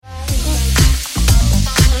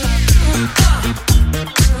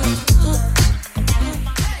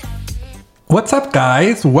What's up,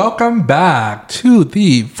 guys? Welcome back to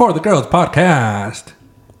the For the Girls podcast.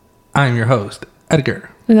 I'm your host, Edgar.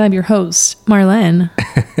 And I'm your host, Marlen.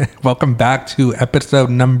 Welcome back to episode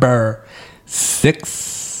number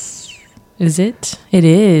 6. Is it? It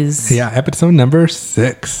is. Yeah, episode number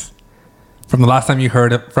 6. From the last time you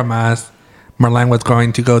heard it from us, Marlen was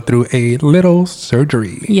going to go through a little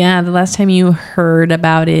surgery. Yeah, the last time you heard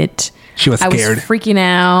about it, She was scared. I was freaking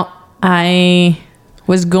out. I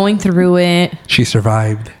was going through it. She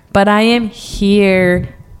survived. But I am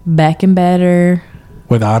here, back and better.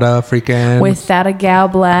 Without a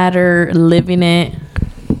gallbladder, living it.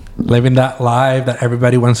 Living that life that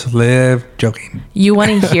everybody wants to live. Joking. You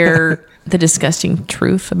want to hear the disgusting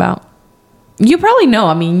truth about... You probably know.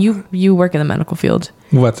 I mean, you work in the medical field.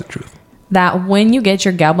 What's the truth? That when you get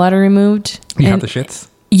your gallbladder removed... You have the shits?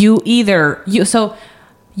 So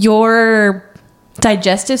your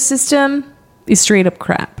digestive system is straight up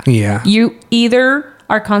crap. Yeah. You either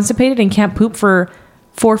are constipated and can't poop for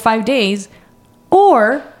 4 or 5 days,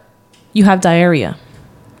 or you have diarrhea.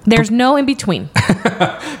 There's no in between.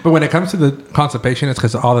 But when it comes to the constipation, it's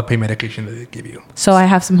because of all the pain medication that they give you. So I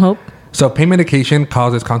have some hope. So pain medication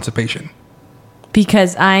causes constipation.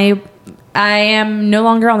 Because I am no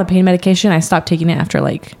longer on the pain medication. I stopped taking it after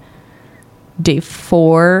like day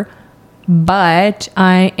 4. But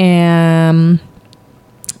I am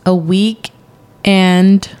a week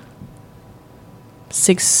and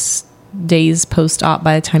 6 days post-op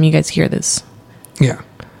by the time you guys hear this. Yeah.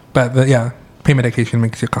 But pain medication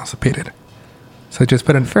makes you constipated. So just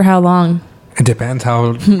put in... For how long? It depends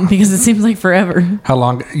how... Because it seems like forever. How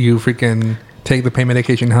long you freaking take the pain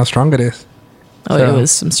medication, how strong it is. Oh, so, it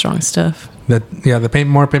was some strong stuff. The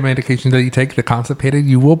more pain medication that you take, the constipated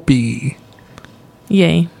you will be.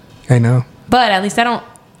 Yay. I know. But at least I don't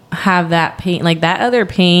have that pain. Like that other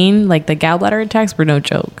pain, like the gallbladder attacks were no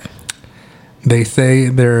joke. They say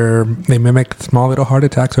they mimic small little heart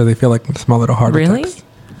attacks, or they feel like small little heart attacks. Really?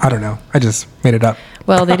 I don't know. I just made it up.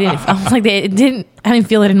 Well, they didn't. I was like, I didn't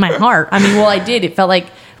feel it in my heart. I mean, well, I did. It felt like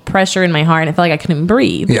pressure in my heart, and it felt like I couldn't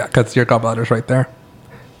breathe. Yeah, because your gallbladder's right there.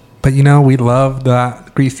 But we love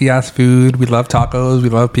that greasy ass food. We love tacos. We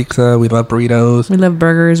love pizza. We love burritos. We love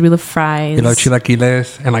burgers. We love fries. We love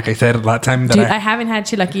chilaquiles. And like I said a lot of time that I haven't had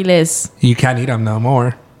chilaquiles. You can't eat them no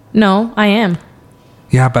more. No, I am.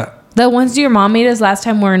 Yeah, but the ones your mom made us last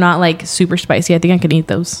time were not like super spicy. I think I can eat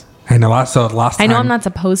those. I know. Last time, I know I'm not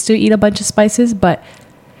supposed to eat a bunch of spices, but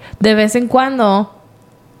de vez en cuando,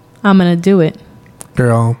 I'm gonna do it.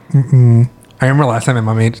 Girl, I remember last time my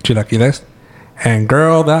mom made chilaquiles. And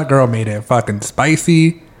that girl made it fucking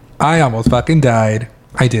spicy. I almost fucking died.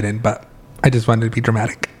 I didn't, but I just wanted to be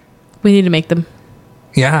dramatic. We need to make them.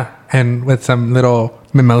 Yeah, and with some little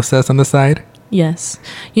mimosas on the side. Yes.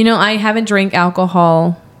 I haven't drank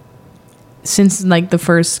alcohol since like the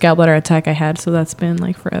first gallbladder attack I had, so that's been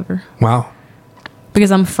like forever. Wow.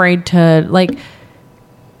 Because I'm afraid to like...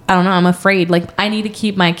 I don't know, I'm afraid. Like, I need to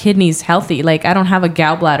keep my kidneys healthy. Like, I don't have a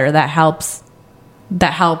gallbladder that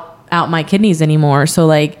help out my kidneys anymore, so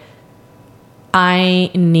like I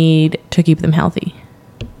need to keep them healthy.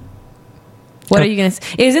 What are you gonna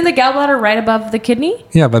say? Isn't the gallbladder right above the kidney?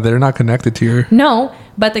 Yeah, but they're not connected to your... No,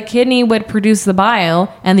 but the kidney would produce the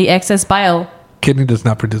bile, and the excess bile... Kidney does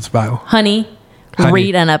not produce bile. Honey.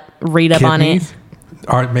 Read up on it.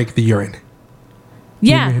 Make the urine.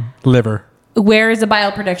 Yeah. Liver. Where is the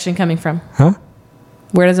bile production coming from? Huh?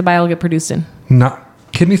 Where does the bile get produced in?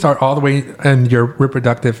 Kidneys are all the way in your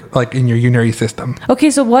reproductive, like in your urinary system.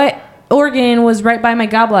 Okay, so what organ was right by my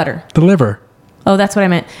gallbladder? The liver. Oh, that's what I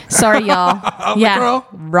meant. Sorry, y'all. Yeah, girl.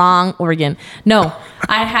 Wrong organ. No,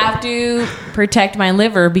 I have to protect my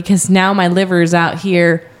liver because now my liver is out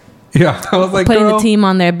here. Yeah, I was like, putting the team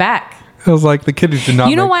on their back. I was like, the kidneys did not.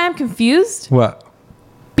 You know why I'm confused? What?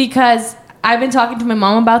 Because I've been talking to my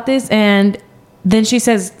mom about this, and then she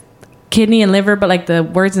says kidney and liver, but like the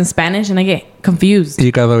words in Spanish, and I get confused.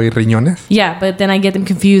 Hígado y riñones? Yeah, but then I get them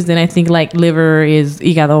confused, and I think like liver is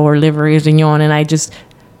hígado or liver is riñón, and I just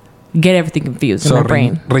get everything confused in my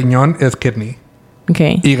brain. Riñón is kidney.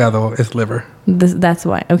 Okay. Hígado is liver. That's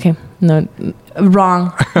why. Okay. No,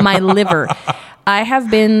 wrong. My liver. I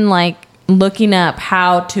have been like looking up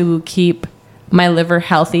how to keep my liver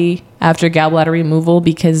healthy after gallbladder removal,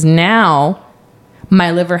 because now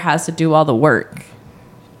my liver has to do all the work.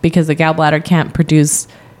 Because the gallbladder can't produce,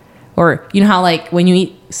 or you know how like when you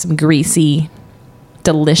eat some greasy,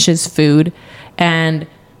 delicious food and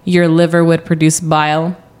your liver would produce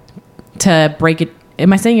bile to break it.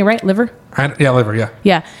 Am I saying it right? Liver? Yeah, liver, yeah.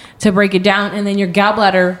 Yeah, to break it down. And then your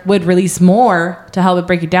gallbladder would release more to help it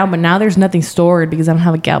break it down. But now there's nothing stored because I don't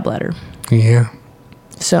have a gallbladder. Yeah.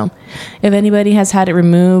 So if anybody has had it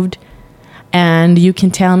removed and you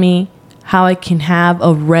can tell me how I can have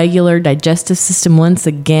a regular digestive system once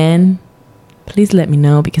again, please let me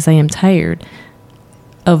know, because I am tired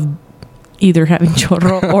of either having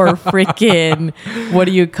chorro or freaking, what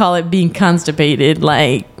do you call it, being constipated.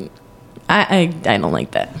 Like, I don't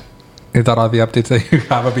like that. Is that all the updates that you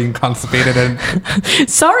have of being constipated? And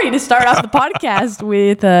Sorry to start off the podcast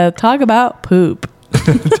with talk about poop.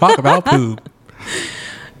 talk about poop.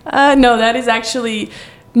 No, that is actually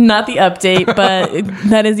not the update, but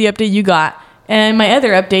that is the update you got. And my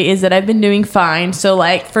other update is that I've been doing fine. So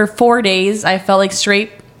like for 4 days, I felt like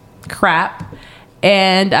straight crap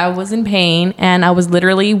and I was in pain, and I was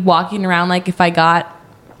literally walking around like if I got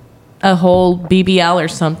a whole BBL or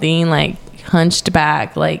something, like hunched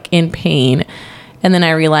back, like in pain. And then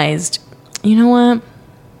I realized, you know what?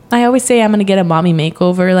 I always say I'm going to get a mommy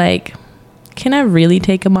makeover. Like, can I really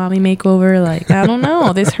take a mommy makeover? Like, I don't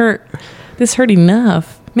know. This hurt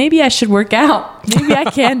enough. Maybe I should work out. Maybe I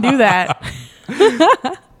can do that.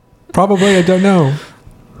 Probably, I don't know.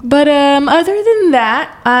 But other than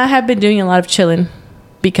that, I have been doing a lot of chilling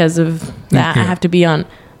because of that. Yeah. I have to be on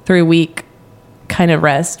 3-week kind of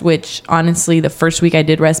rest, which honestly, the first week I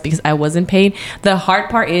did rest because I was in pain. The hard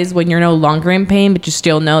part is when you're no longer in pain, but you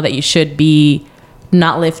still know that you should be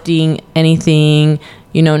not lifting anything,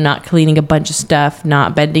 you know, not cleaning a bunch of stuff,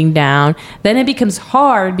 not bending down. Then it becomes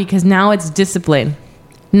hard because now it's discipline.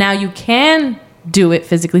 Now you can do it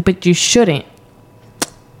physically, but you shouldn't.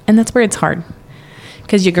 And that's where it's hard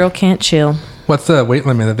because your girl can't chill. What's the weight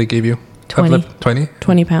limit that they gave you? 20.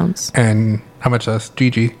 20 pounds. And how much is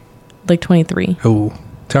Gigi? Like 23. Oh,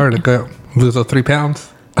 tell her to go lose those 3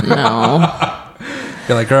 pounds. No.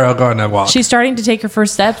 You're like, girl, go on that walk. She's starting to take her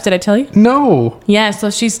first steps. Did I tell you? No. Yeah, so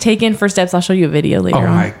she's taking first steps. I'll show you a video later on. Oh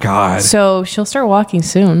my God. So she'll start walking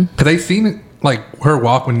soon. Because I've seen like her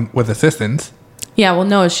walk with assistance. Yeah, well,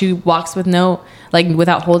 no, she walks with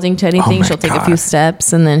without holding to anything. Oh my She'll take God. a few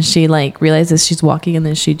steps and then she like realizes she's walking and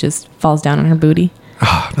then she just falls down on her booty.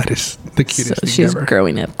 Oh, that is the cutest So thing she's ever.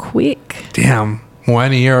 growing up quick. Damn.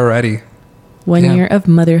 1 year already. 1 Damn. year of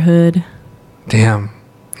motherhood. Damn.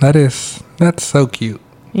 That's so cute.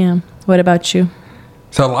 Yeah. What about you?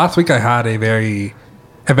 So last week I had a very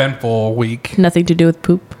eventful week. Nothing to do with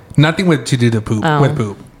poop? Nothing with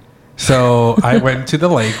poop. So I went to the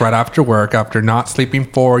lake right after work after not sleeping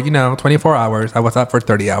for 24 hours. I was up for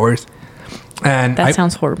 30 hours, and That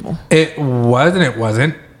sounds horrible. It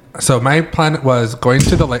wasn't. So my plan was going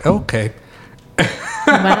to the lake. Okay.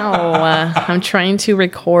 Wow. I'm trying to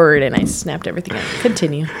record and I snapped everything out.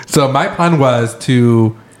 Continue. So my plan was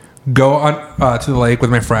to go on to the lake with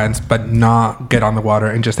my friends, but not get on the water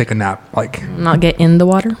and just take a nap, like Not get in the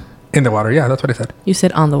water? in the water. Yeah, that's what I said. You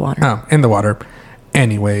said on the water. Oh, in the water.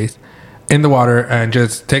 Anyways, in the water and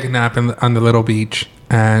just take a nap on the little beach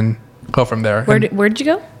and go from there. Where'd you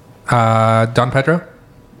go? Don Pedro?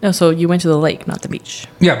 Oh, so you went to the lake, not the beach.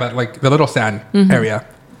 Yeah, but like the little sand area.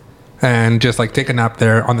 And just like take a nap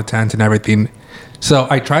there on the tent and everything. So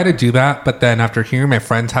I tried to do that, but then after hearing my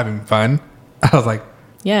friends having fun, I was like,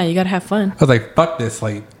 Yeah, you gotta have fun. fuck this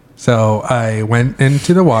lake. So I went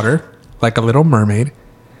into the water like a little mermaid.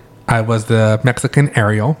 I was the Mexican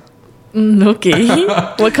Ariel. Okay.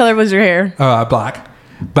 What color was your hair? Black.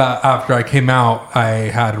 But after I came out, I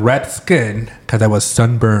had red skin because I was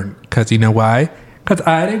sunburned. Because you know why? Because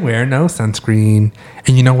I didn't wear no sunscreen.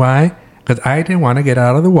 And you know why? Because I didn't want to get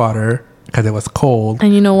out of the water because it was cold.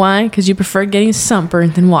 And you know why? Because you prefer getting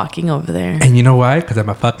sunburned than walking over there. And you know why? Because I'm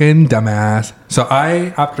a fucking dumbass. So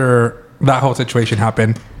after that whole situation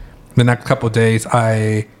happened, the next couple of days,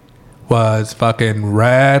 I was fucking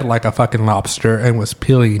red like a fucking lobster and was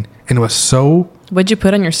peeling. And it was so... What'd you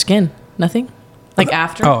put on your skin? Nothing? Like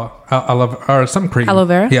after? Oh, or some cream. Aloe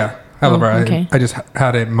vera? Yeah, aloe vera. Okay. I just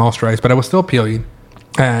had it moisturized, but I was still peeling.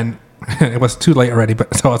 And it was too late already,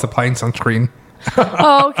 but so I was applying sunscreen.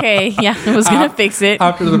 Oh, okay. Yeah, I was going to fix it.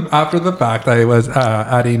 After the fact, I was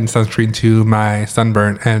adding sunscreen to my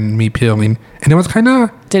sunburn and me peeling. And it was kind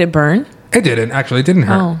of... Did it burn? It didn't, actually. It didn't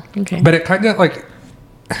hurt. Oh, okay. But it kind of like...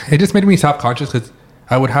 It just made me self-conscious because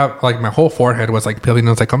I would have... Like, my whole forehead was like peeling. And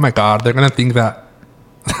I was like, oh my God, they're going to think that...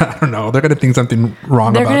 I don't know. They're going to think something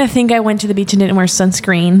wrong They're about going to think I went to the beach and didn't wear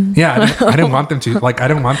sunscreen. Yeah, I didn't want them to. Like, I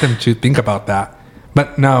didn't want them to think about that.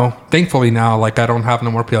 But no, thankfully now, like, I don't have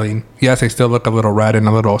no more peeling. Yes, I still look a little red and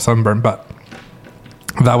a little sunburned, but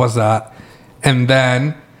that was that. And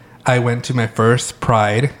then I went to my first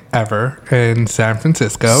Pride ever in San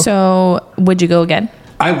Francisco. So, would you go again?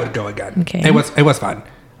 I would go again. Okay. It was fun.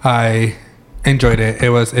 I enjoyed it.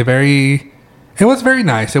 It was very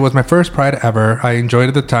nice. It was my first Pride ever. I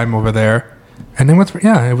enjoyed the time over there. And it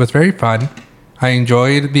was very fun. I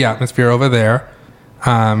enjoyed the atmosphere over there.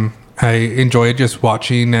 I enjoyed just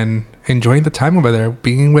watching and enjoying the time over there,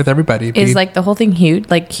 being with everybody. Is like the whole thing huge?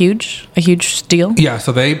 Like huge? A huge deal? Yeah,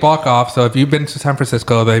 so they block off. So if you've been to San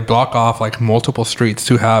Francisco, they block off like multiple streets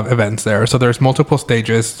to have events there. So there's multiple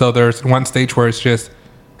stages. So there's one stage where it's just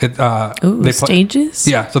stages?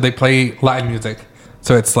 Yeah, so they play Latin music.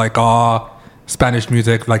 So it's like all Spanish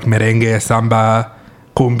music, like merengue, samba,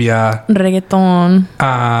 cumbia, reggaeton.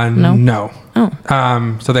 No.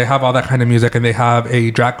 Oh. So they have all that kind of music, and they have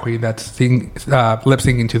a drag queen that's lip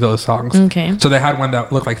syncing to those songs. Okay. So they had one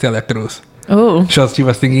that looked like Celia Cruz. Oh. So she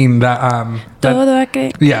was singing that.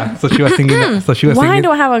 Yeah. So she was singing that. So she was. Why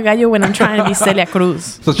do I have a gallo when I'm trying to be Celia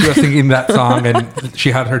Cruz? So she was singing that song, and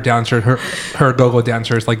she had her dancers, her go-go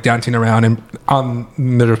dancers, like dancing around, and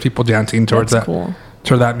there were people dancing towards That's that. Cool.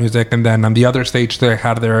 To that music. And then on the other stage they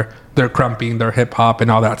had their crumping, their hip hop and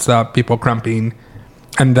all that stuff, people crumping.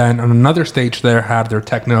 And then on another stage they had their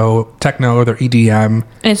techno, their EDM.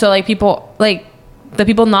 And so like people, like the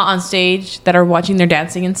people not on stage that are watching their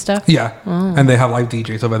dancing and stuff? Yeah. Oh. And they have live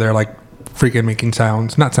DJs over there like freaking making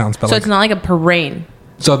sounds. Not sounds, but so it's not like a parade.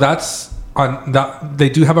 So that's on that. They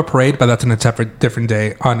do have a parade, but that's on a different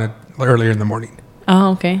day earlier in the morning.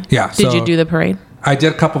 Oh, okay. Yeah. Did you do the parade? I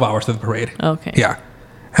did a couple of hours of the parade. Okay. Yeah.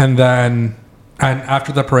 And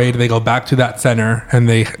after the parade, they go back to that center and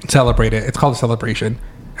they celebrate it. It's called a celebration.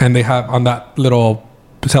 And they have on that little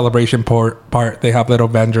celebration part, they have little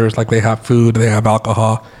vendors, like they have food, they have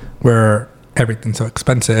alcohol, where everything's so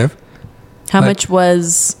expensive. How much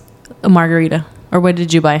was a margarita? Or what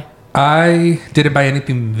did you buy? I didn't buy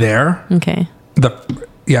anything there. Okay. I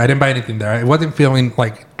didn't buy anything there. I wasn't feeling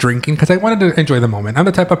like drinking because I wanted to enjoy the moment. I'm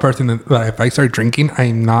the type of person that if I start drinking,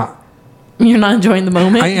 I'm not. You're not enjoying the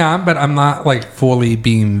moment? I am, but I'm not like fully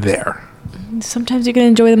being there. Sometimes you can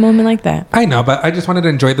enjoy the moment like that. I know, but I just wanted to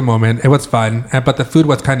enjoy the moment. It was fun, but the food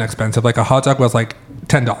was kind of expensive. Like a hot dog was like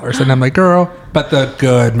 $10, and I'm like, girl, but the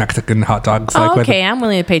good Mexican hot dogs. Oh, like okay, I'm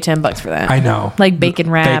willing to pay $10 for that. I know, like bacon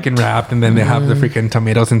wrapped, and then they have the freaking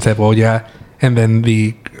tomatoes and cebolla, and then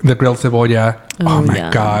the grilled cebolla. Oh my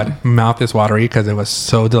god, mouth is watery because it was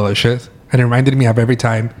so delicious, and it reminded me of every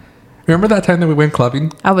time. Remember that time that we went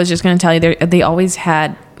clubbing? I was just going to tell you, they always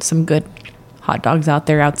had some good hot dogs out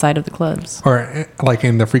there outside of the clubs. Or like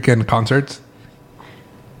in the freaking concerts?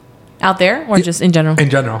 Out there or just in general? In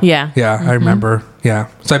general. Yeah. Yeah, I remember. Yeah.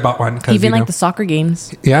 So I bought one. Even like the soccer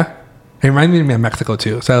games. Yeah. It reminded me of Mexico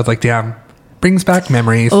too. So I was like, damn, brings back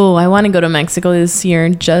memories. Oh, I want to go to Mexico this year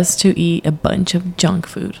just to eat a bunch of junk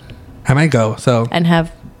food. I might go. And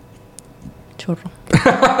have churro.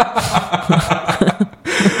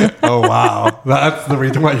 Oh wow, that's the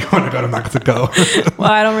reason why you want to go to Mexico.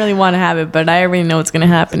 Well, I don't really want to have it, but I already know what's going to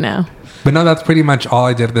happen now. But no, that's pretty much all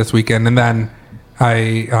I did this weekend. And then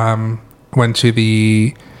I went to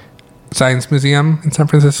the Science Museum in San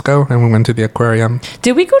Francisco, and we went to the aquarium.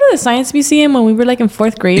 Did we go to the Science Museum when we were like in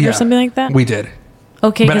 4th grade or something like that? We did.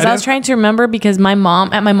 Okay, because I was trying to remember because at my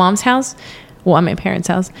mom's house, well, at my parents'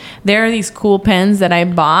 house, there are these cool pens that I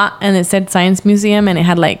bought, and it said Science Museum, and it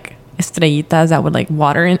had like estrellitas that would like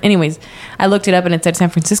water. And anyways, I looked it up, and it said San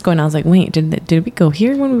Francisco, and I was like, wait, did we go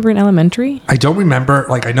here when we were in elementary? I don't remember.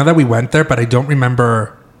 Like, I know that we went there, but I don't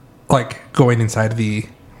remember like going inside the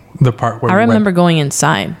part where I remember going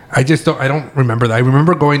inside. I don't remember that. I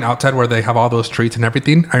remember going outside where they have all those treats and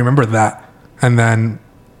everything. I remember that, and then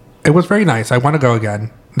it was very nice. I want to go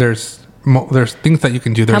again. There's things that you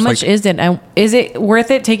can do. There's How much is it? Is it worth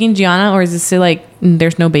it taking Gianna, or is it still like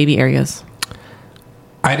there's no baby areas?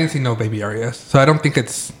 I didn't see no baby areas, so I don't think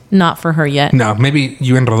it's not for her yet. No, maybe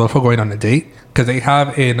you and Rodolfo going on a date because they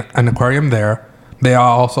have an aquarium there. They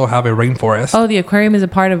also have a rainforest. Oh, the aquarium is a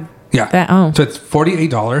part of that. Oh, so it's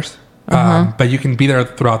 $48, but you can be there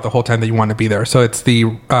throughout the whole time that you want to be there. So it's so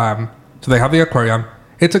they have the aquarium.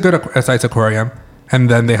 It's a good size aquarium. And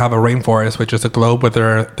then they have a rainforest, which is a globe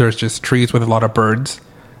where there's just trees with a lot of birds,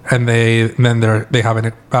 and they have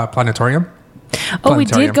a planetarium. Oh, we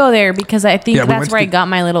did go there because I think that's where I got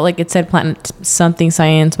my little, like it said planet something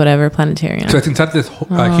science whatever planetarium. So it's inside this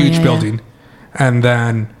huge building, and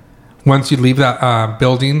then once you leave that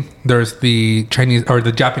building, there's the Chinese or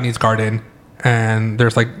the Japanese garden, and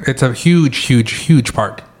there's like it's a huge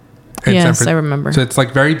park. Yes, I remember. So it's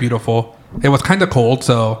like very beautiful. It was kind of cold,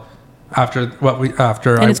 so.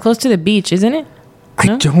 And it's close to the beach, isn't it?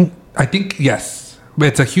 No? I think yes.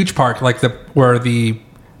 It's a huge park, like where the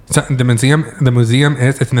museum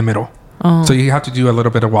is. It's in the middle, so you have to do a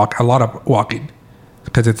lot of walking,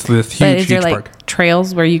 because it's this huge. But is there like park.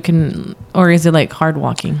 Trails where you can, or is it like hard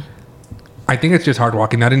walking? I think it's just hard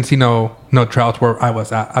walking. I didn't see no trails where I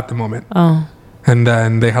was at the moment. Oh. And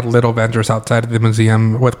then they had little vendors outside of the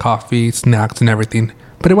museum with coffee, snacks, and everything.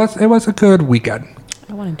 But it was a good weekend.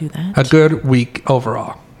 I want to do that. A good week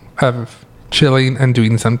overall of chilling and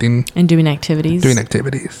doing something. And doing activities.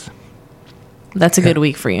 That's a good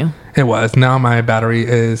week for you. It was. Now my battery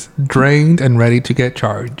is drained and ready to get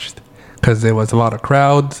charged because there was a lot of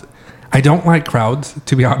crowds. I don't like crowds,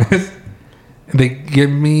 to be honest.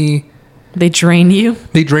 They drain you?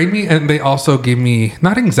 They drain me, and they also give me,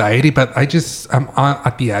 not anxiety, but I'm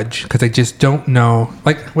at the edge because I just don't know.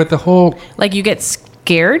 Like with the whole... Like you get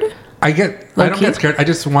scared? I don't get scared. I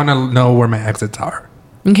just want to know where my exits are.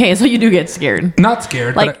 Okay, so you do get scared. Not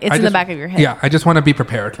scared. Like it's in the back of your head. Yeah, I just want to be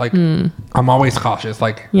prepared. Like I'm always cautious,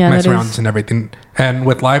 like my surroundings and everything. And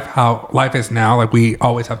with life, how life is now, like we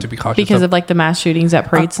always have to be cautious. Because of like the mass shootings at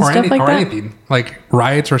parades and stuff like that? Or anything. Like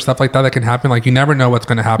riots or stuff like that can happen. Like you never know what's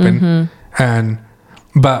going to happen.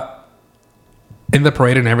 But in the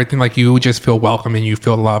parade and everything, like you just feel welcome and you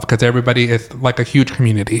feel love because everybody is like a huge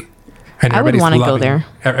community. And I would want to go there.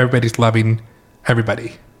 Everybody's loving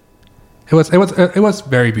everybody. It was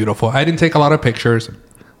very beautiful. I didn't take a lot of pictures,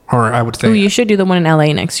 or I would say. Oh, you should do the one in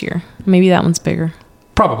LA next year. Maybe that one's bigger.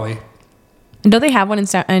 Probably. And don't they have one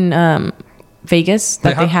in Vegas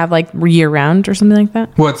that they have like year round or something like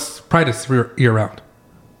that? Well, Pride is year round.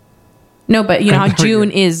 No, but you know how June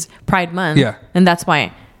is Pride month. Yeah, and that's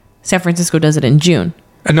why San Francisco does it in June.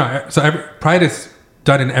 No, so Pride is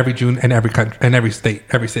done in every June in every country, in every state,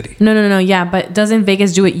 every city. No. Yeah, but doesn't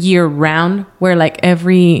Vegas do it year round? Where like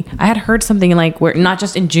I had heard something like where not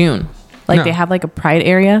just in June, like they have like a Pride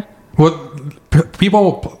area. Well,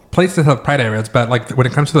 places have Pride areas, but like when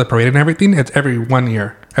it comes to the parade and everything, it's every 1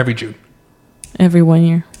 year, every June. Every 1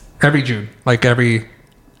 year. Every June, like every.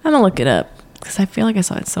 I'm gonna look it up because I feel like I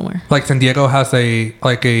saw it somewhere. Like San Diego has a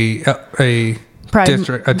Pride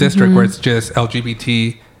district where it's just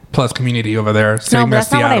LGBT plus community over there. No, but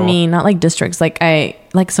that's not what I mean. Not like districts. Like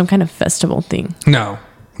some kind of festival thing. No,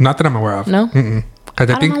 not that I'm aware of. No. I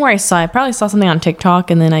don't know where I saw it. I probably saw something on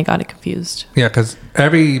TikTok and then I got it confused. Yeah, because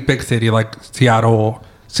every big city like Seattle,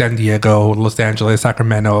 San Diego, Los Angeles,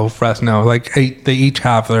 Sacramento, Fresno, like they each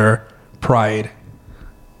have their Pride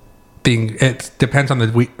thing. It depends on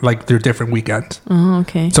the week, like their different weekends. Oh,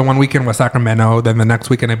 okay. So one weekend was Sacramento, then the next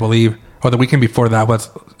weekend I believe, or the weekend before that was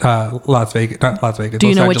Las Vegas. Not Las Vegas. Do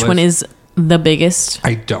you know which one is the biggest?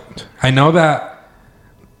 I don't. I know that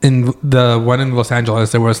in the one in Los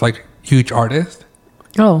Angeles there was like huge artists.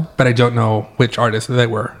 Oh. But I don't know which artists they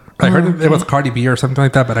were. I heard it was Cardi B or something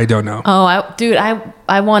like that, but I don't know. Oh,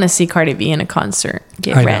 I want to see Cardi B in a concert.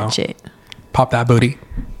 Get ratchet. Pop that booty.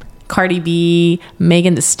 Cardi B,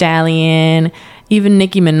 Megan Thee Stallion, even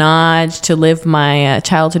Nicki Minaj to live my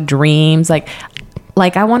childhood dreams. Like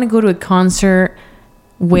I want to go to a concert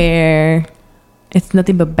where it's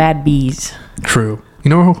nothing but bad bees. True. You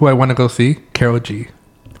know who I want to go see? Karol G.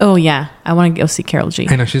 Oh, yeah. I want to go see Karol G.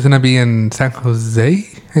 I know. She's going to be in San Jose,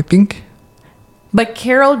 I think. But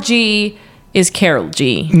Karol G is Karol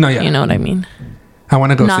G. No, yeah. You know what I mean? I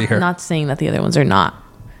want to go see her. Not saying that the other ones are not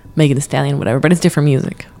Megan Thee Stallion, whatever, but it's different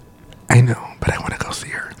music. I know, but I want to go see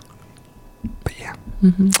her. But yeah.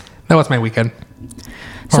 That was my weekend.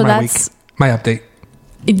 So that's my update.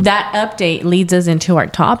 That update leads us into our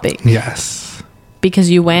topic. Yes. Because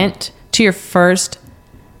you went to your first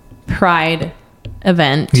Pride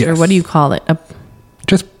event, yes. Or what do you call it?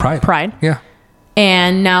 Just Pride. Pride? Yeah.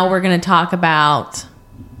 And now we're going to talk about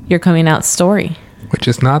your coming out story. Which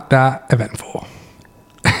is not that eventful.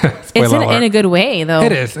 It's in a good way, though.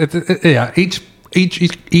 It is. Yeah.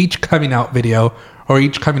 Each coming out video or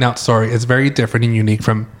each coming out story is very different and unique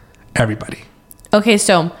from everybody. Okay,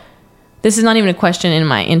 so this is not even a question in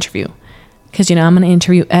my interview. Because, I'm going to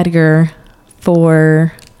interview Edgar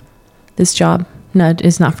for this job. No,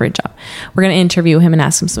 it's not for a job. We're going to interview him and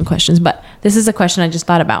ask him some questions. But this is a question I just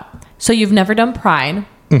thought about. So you've never done Pride.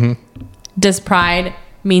 Mm-hmm. Does Pride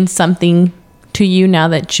mean something to you now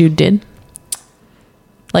that you did?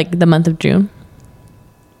 Like the month of June?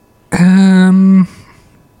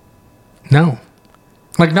 No.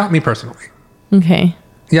 Like not me personally. Okay.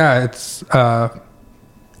 Yeah, it's...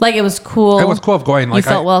 like it was cool. It was cool of going. Like you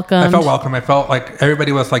felt welcome. I felt welcome. I felt like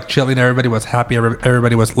everybody was like chilling. Everybody was happy.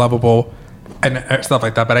 Everybody was lovable and stuff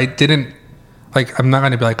like that. But I didn't like, I'm not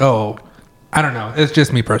going to be like, oh, I don't know. It's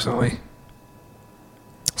just me personally.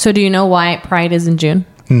 So do you know why Pride is in June?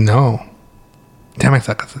 No. Damn, I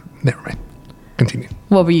suck. Never mind. Continue.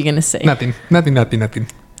 What were you going to say? Nothing.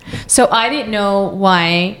 So I didn't know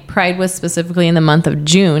why Pride was specifically in the month of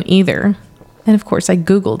June either. And of course I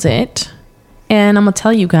Googled it. And I'm going to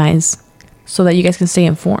tell you guys so that you guys can stay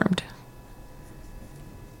informed.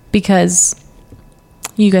 because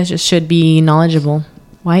you guys just should be knowledgeable.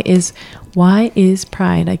 Why is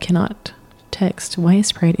Pride? I cannot text. Why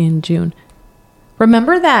is Pride in June?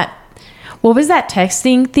 Remember that? What was that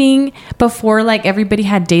texting thing before? Like everybody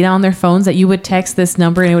had data on their phones that you would text this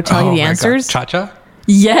number and it would tell you the answers. Cha-cha?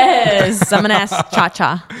 Yes, I'm gonna ask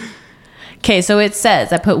Cha-cha. Okay, so it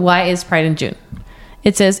says, I put why is Pride in June?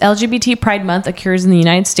 It says LGBT Pride Month occurs in the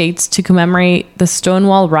United States to commemorate the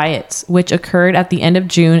Stonewall riots, which occurred at the end of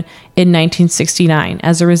June in 1969.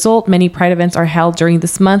 As a result, many Pride events are held during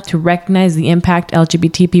this month to recognize the impact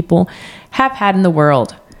LGBT people have had in the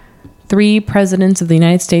world. 3 presidents of the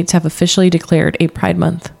United States have officially declared a Pride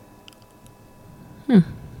Month.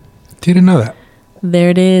 Didn't know that. There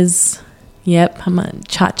it is. Yep, I'm gonna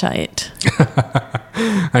cha-cha it.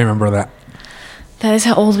 I remember that. That is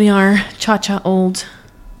how old we are. Cha-cha old.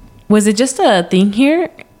 Was it just a thing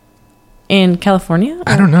here in California?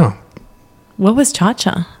 I don't know. What was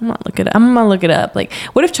cha-cha? I'm gonna look it up. Like,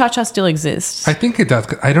 what if cha-cha still exists? I think it does.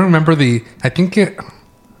 I don't remember I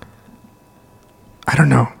don't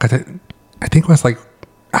know. Because I think it was like,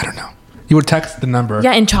 I don't know. You would text the number.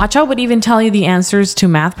 Yeah, and cha-cha would even tell you the answers to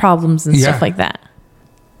math problems and stuff like that.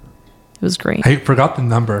 It was great. I forgot the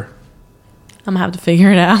number. I'm gonna have to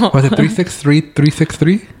figure it out. Was it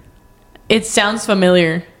 363? It sounds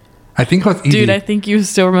familiar. I think it was easy. Dude, I think you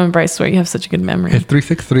still remember. I swear you have such a good memory. It's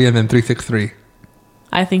 363 and then 363.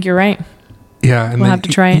 I think you're right. Yeah. And we'll have to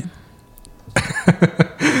try it.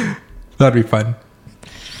 That'd be fun.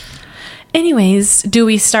 Anyways, do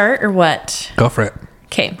we start or what? Go for it.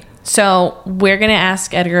 Okay. So we're going to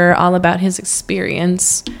ask Edgar all about his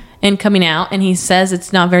experience in coming out. And he says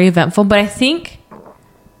it's not very eventful, but I think...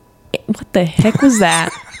 What the heck was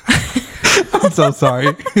that? I'm so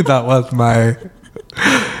sorry. That was my...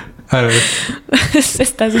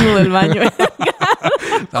 Estás en el baño.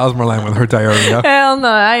 That was Marlen with her diarrhea. Hell no,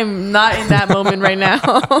 I'm not in that moment right now.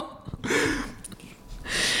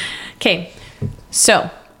 Okay, so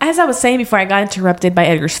as I was saying before, I got interrupted by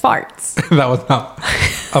Edgar's farts. That was not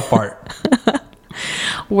a fart.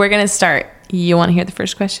 We're gonna start. You want to hear the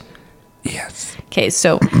first question? Yes. Okay,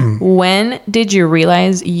 so when did you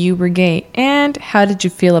realize you were gay, and how did you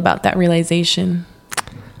feel about that realization?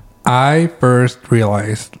 I first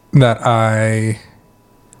realized that I,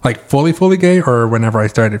 like, fully gay, or whenever I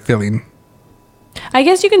started feeling. I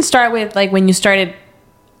guess you can start with, like, when you started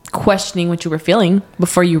questioning what you were feeling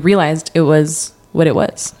before you realized it was what it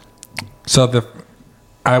was. So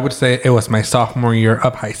I would say it was my sophomore year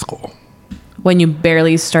of high school. When you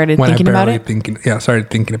barely started thinking about it?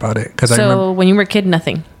 Started thinking about it. So I remember, when you were a kid,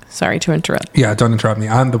 nothing. Sorry to interrupt. Yeah, don't interrupt me.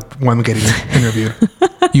 I'm the one getting interviewed.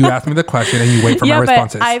 You ask me the question and you wait for my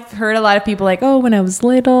responses. But I've heard a lot of people like, oh, when I was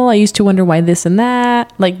little, I used to wonder why this and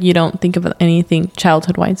that. Like, you don't think of anything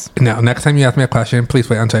childhood-wise? No, next time you ask me a question, please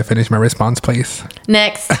wait until I finish my response, please.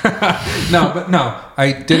 Next. No,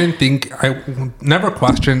 I didn't think, I never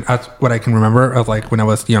questioned, as what I can remember of, like, when I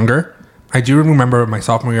was younger. I do remember my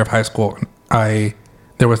sophomore year of high school,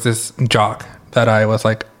 there was this jock that I was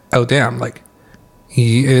like, oh, damn, like,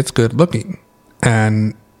 he is good looking.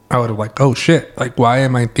 And I would have like, oh shit, like, why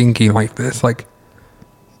am I thinking like this? Like,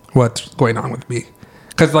 what's going on with me?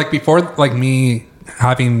 Because, like, before, like, me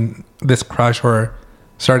having this crush or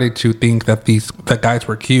started to think that the guys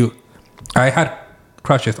were cute, I had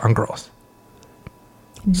crushes on girls.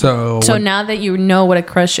 So now that you know what a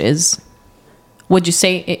crush is, would you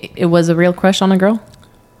say it was a real crush on a girl?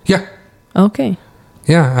 Yeah. Okay.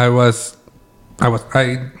 Yeah, I was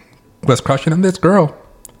crushing on this girl.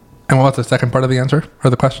 And what was the second part of the answer or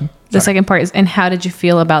the question? The second part is, and how did you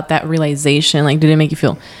feel about that realization? Like, did it make you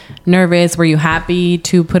feel nervous? Were you happy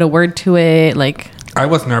to put a word to it? Like, I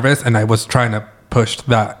was nervous and I was trying to push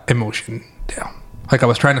that emotion down. Like, I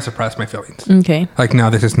was trying to suppress my feelings. Okay. Like, no,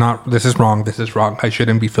 this is wrong. This is wrong. I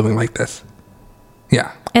shouldn't be feeling like this.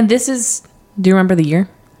 Yeah. And this is, do you remember the year?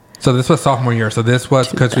 So this was sophomore year. So this was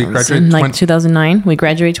because we graduated. Like 2009. We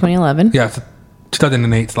graduated 2011. Yeah. So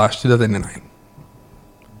 2008/2009.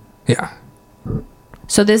 Yeah.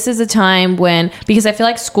 So this is a time when, because I feel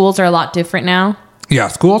like schools are a lot different now. Yeah,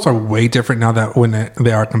 schools are way different now that when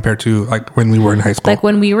they are compared to, like, when we were in high school. Like,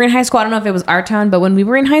 when we were in high school, I don't know if it was our town, but when we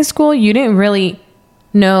were in high school, you didn't really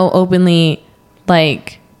know openly,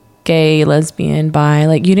 like, gay, lesbian, bi.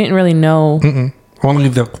 Like, you didn't really know. Mm-mm. Only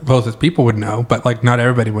the closest people would know, but, like, not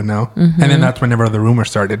everybody would know. Mm-hmm. And then that's whenever the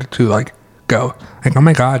rumors started to, like, go. Like, oh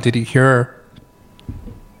my God, did you hear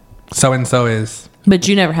so-and-so is... But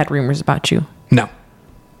you never had rumors about you. No.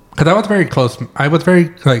 Because I was very close. I was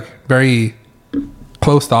very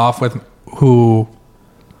closed off with who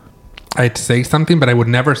I'd say something, but I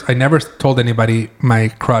never told anybody my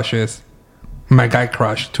crushes, my guy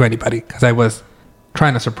crush to anybody because I was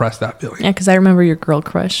trying to suppress that feeling. Yeah, because I remember your girl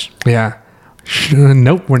crush. Yeah.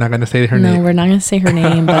 Nope, we're not going to say her name. No, we're not going to say her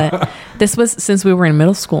name, but this was since we were in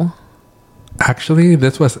middle school. Actually,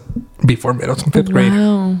 this was before middle school, 5th grade.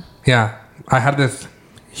 Wow. Yeah. I had this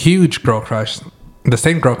huge girl crush, the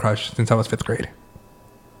same girl crush since I was 5th grade.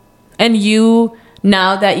 And you,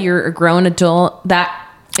 now that you're a grown adult, that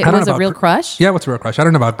it was a real crush? Yeah, it was a real crush. I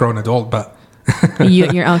don't know about grown adult, but...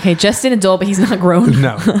 You're okay, just an adult, but he's not grown.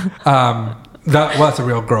 No. That was a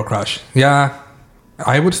real girl crush. Yeah.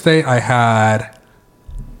 I would say I had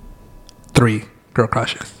 3 girl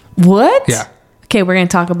crushes. What? Yeah. Okay, we're going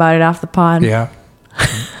to talk about it off the pod. Yeah.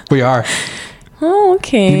 We are. Oh,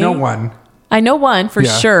 okay. You know one. I know one for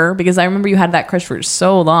sure because I remember you had that crush for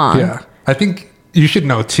so long. Yeah. I think you should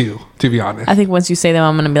know 2, to be honest. I think once you say them,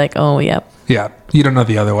 I'm going to be like, oh, yep. Yeah. You don't know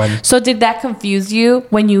the other one. So did that confuse you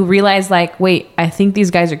when you realized like, wait, I think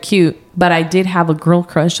these guys are cute, but I did have a girl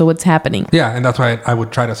crush, so what's happening? Yeah. And that's why I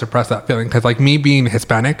would try to suppress that feeling. Because like me being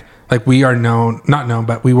Hispanic, like we are not known,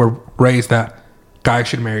 but we were raised that guys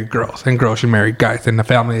should marry girls and girls should marry guys. And the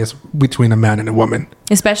family is between a man and a woman.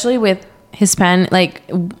 Especially with Hispanic, like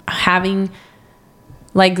having,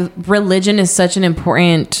 like religion is such an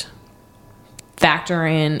important factor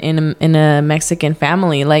in a Mexican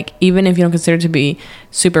family. Like even if you don't consider it to be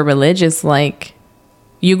super religious, like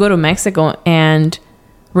you go to Mexico and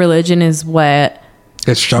religion is what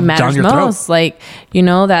it's shoved down your most. Throat. Like, you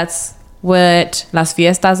know, that's what las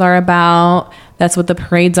fiestas are about. That's what the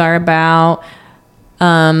parades are about.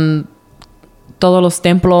 Todos los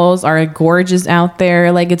templos are gorgeous out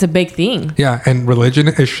there. Like it's a big thing. Yeah, and religion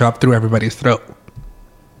is shoved through everybody's throat.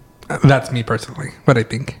 That's me personally, what I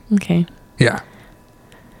think. Okay. Yeah.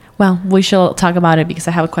 Well, we shall talk about it because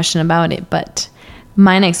I have a question about it. But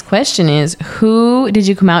my next question is, who did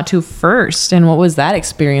you come out to first? And what was that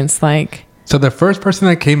experience like? So the first person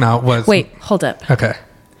that came out was... Wait, hold up. Okay.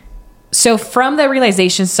 So from the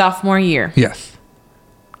realization sophomore year... Yes.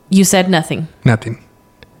 You said nothing? Nothing.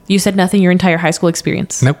 You said nothing your entire high school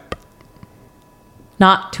experience? Nope.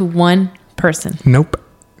 Not to one person? Nope.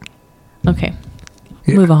 Okay.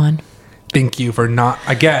 Yeah. Move on. Thank you for not,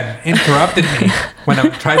 again, interrupting me when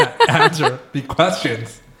I'm trying to answer the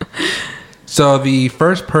questions. So the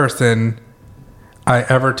first person I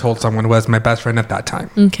ever told someone was my best friend at that time.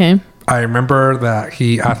 Okay. I remember that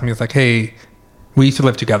he asked me, it's like, hey, we used to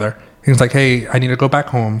live together. He was like, hey, I need to go back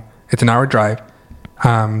home. It's an hour drive.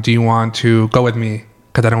 Do you want to go with me?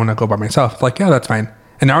 Because I don't want to go by myself. Like, yeah, that's fine.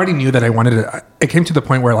 And I already knew that I wanted to. It came to the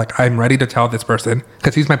point where like I'm ready to tell this person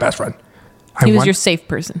because he's my best friend. He was your safe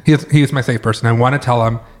person. He is my safe person. I want to tell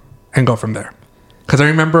him and go from there. Because I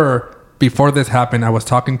remember before this happened, I was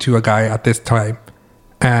talking to a guy at this time,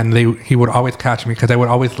 and he would always catch me because I would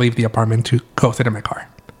always leave the apartment to go sit in my car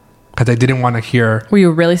because I didn't want to hear. Were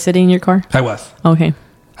you really sitting in your car? I was. Okay.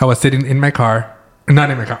 I was sitting in my car,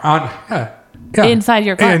 not in my car. Yeah. Inside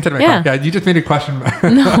your car. Yeah, inside my car. Yeah, you just made a question. No.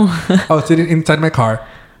 I was sitting inside my car,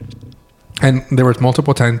 and there was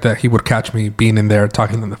multiple times that he would catch me being in there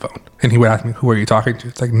talking on the phone, and he would ask me, "Who are you talking to?"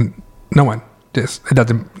 It's like, no one. Just it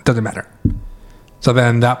doesn't matter. So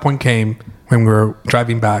then that point came when we were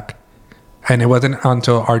driving back, and it wasn't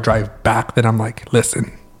until our drive back that I'm like,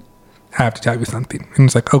 "Listen, I have to tell you something." And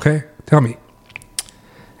he's like, "Okay, tell me."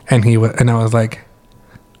 And I was like,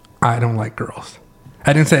 "I don't like girls."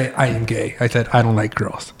 I didn't say I am gay. I said I don't like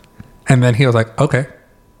girls. And then he was like, okay,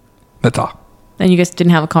 that's all. And you guys didn't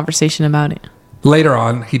have a conversation about it? Later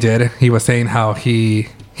on, he did. He was saying how he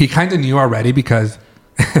kind of knew already because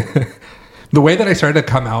the way that I started to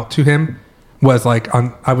come out to him was like,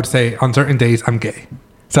 I would say on certain days, I'm gay.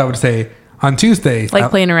 So I would say on Tuesdays. Like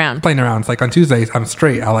playing around. Playing around. It's like on Tuesdays, I'm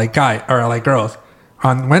straight. I like I like girls.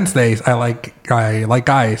 On Wednesdays, I like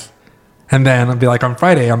guys. And then I'd be like, on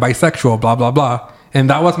Friday, I'm bisexual, blah, blah, blah. And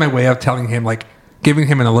that was my way of telling him, like, giving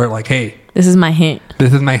him an alert, like, hey. This is my hint.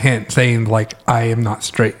 This is my hint, saying, like, I am not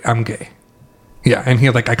straight. I'm gay. Yeah. And he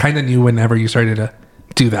was like, I kind of knew whenever you started to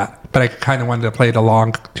do that. But I kind of wanted to play it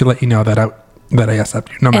along to let you know that I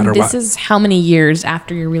accept you no matter what. And this is how many years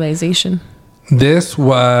after your realization? This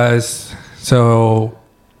was,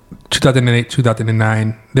 2008,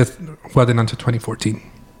 2009. This wasn't until 2014.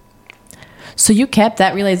 So you kept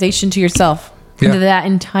that realization to yourself? Yeah. That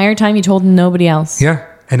entire time you told nobody else? Yeah.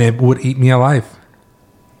 And it would eat me alive.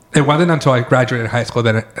 It wasn't until I graduated high school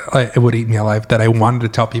that it would eat me alive that I wanted to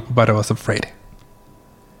tell people, but I was afraid.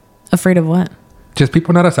 Afraid of what? Just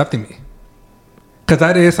people not accepting me. Because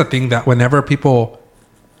that is a thing that whenever people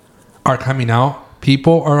are coming out,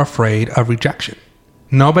 people are afraid of rejection.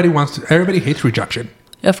 Everybody hates rejection.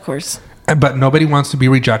 Of course. But nobody wants to be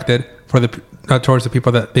rejected towards the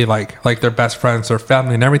people that they like their best friends or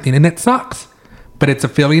family and everything, and it sucks. But it's a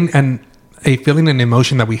feeling and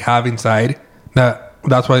emotion that we have inside.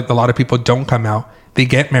 That's why a lot of people don't come out. They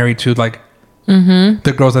get married to like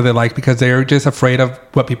the girls that they like because they're just afraid of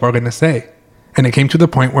what people are going to say. And it came to the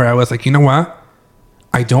point where I was like, you know what?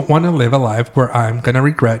 I don't want to live a life where I'm going to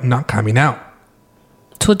regret not coming out.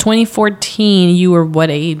 So 2014, you were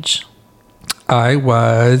what age? I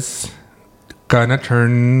was gonna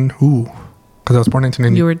turn, because I was born in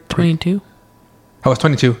 1990. You were 22? I was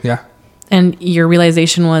 22, yeah. And your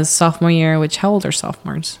realization was sophomore year, which, how old are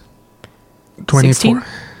sophomores? 24.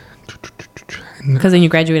 Because then you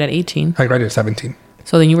graduated at 18. I graduated at 17.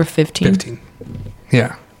 So then you were 15? 15.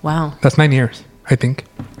 Yeah. Wow. That's 9 years, I think,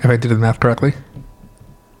 if I did the math correctly.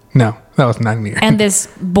 No, that was 9 years. And this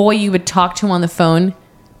boy you would talk to on the phone,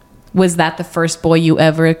 was that the first boy you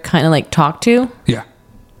ever kind of like talked to? Yeah.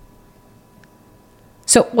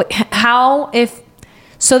 So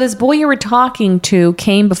so this boy you were talking to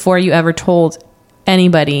came before you ever told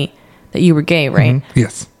anybody that you were gay, right? Mm-hmm.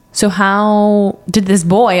 Yes. So how did this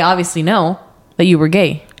boy obviously know that you were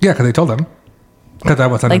gay? Yeah, because I told him. Because I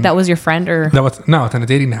was on that was your friend or? It's on a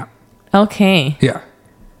dating app. Okay. Yeah.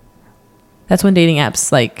 That's when dating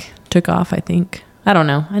apps like took off, I think. I don't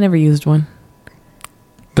know. I never used one.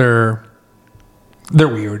 They're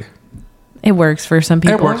weird. It works for some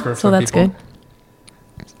people. It works for some that's people. Good.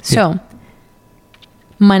 So,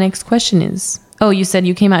 my next question is, you said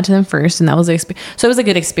you came out to them first and that was so it was a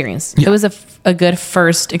good experience. Yeah. It was a good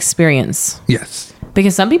first experience. Yes.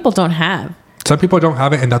 Because some people don't have. Some people don't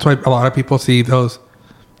have it, and that's why a lot of people see those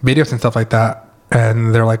videos and stuff like that,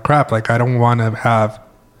 and they're like, crap, like I don't want to have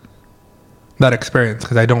that experience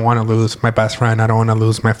because I don't want to lose my best friend. I don't want to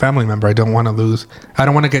lose my family member. I don't want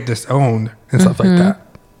to get disowned and stuff like that.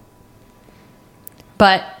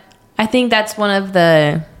 But I think that's one of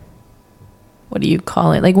the, what do you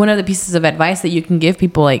call it? Like one of the pieces of advice that you can give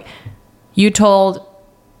people. Like you told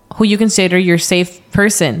who you consider your safe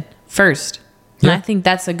person first. Yeah. And I think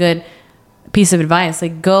that's a good piece of advice.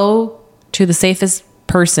 Like go to the safest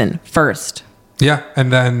person first. Yeah.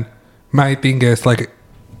 And then my thing is like,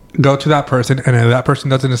 go to that person, and if that person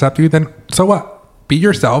doesn't accept you, then so what? Be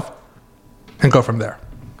yourself and go from there.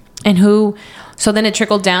 And so then it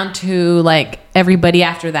trickled down to like everybody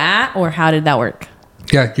after that, or how did that work?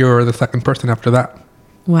 Yeah, you were the second person after that.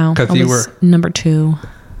 Wow. Because you were number 2.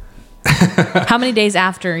 How many days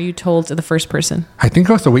after you told the first person? I think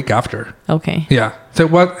it was a week after. Okay. Yeah. So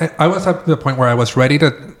I was at the point where I was ready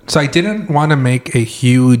to, so I didn't want to make a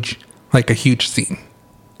huge scene.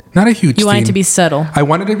 Not a huge You scene. wanted to be subtle. I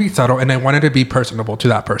wanted to be subtle, and I wanted to be personable to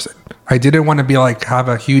that person. I didn't want to be like, have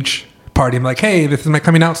a huge party. I'm like, hey, this is my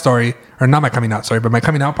coming out story. Or not my coming out story, but my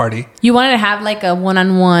coming out party. You wanted to have like a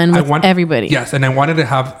one-on-one with everybody. Yes, and I wanted to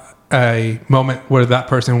have a moment where that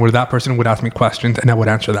person would ask me questions, and I would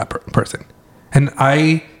answer that person. And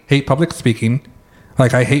I hate public speaking.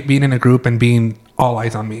 Like, I hate being in a group and being all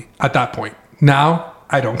eyes on me at that point. Now,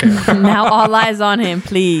 I don't care. Now all eyes on him,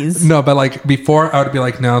 please. No, but like before I would be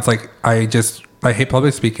like, no, it's like I hate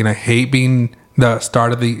public speaking. I hate being the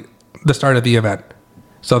start of the event.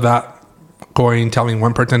 So that telling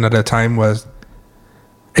one person at a time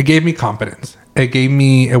it gave me confidence. It gave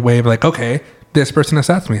me a way of like, okay, this person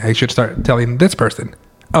accepts me. I should start telling this person.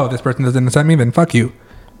 Oh, this person doesn't accept me, then fuck you.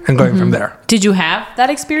 And going from there. Did you have that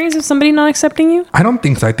experience of somebody not accepting you? I don't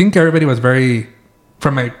think so. I think everybody was the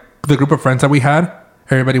group of friends that we had,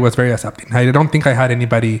 everybody was very accepting. I don't think I had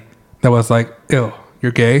anybody that was like, ew,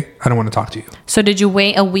 you're gay, I don't want to talk to you. So did you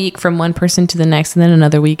wait a week from one person to the next, and then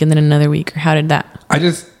another week, and then another week? Or how did that? I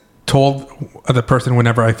just told the person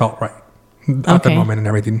whenever I felt right at the moment and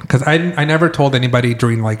everything. Because I never told anybody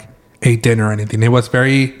during like a dinner or anything. It was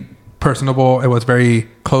very personable. It was very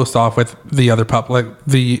closed off with the other public,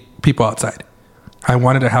 the people outside. I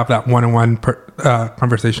wanted to have that one-on-one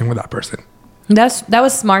conversation with that person. That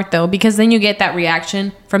was smart though, because then you get that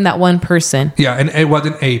reaction from that one person. Yeah, and it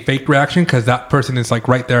wasn't a fake reaction because that person is like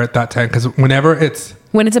right there at that time. Because when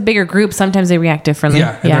it's a bigger group, sometimes they react differently.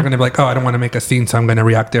 Yeah, and they're going to be like, oh, I don't want to make a scene, so I'm going to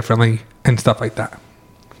react differently and stuff like that.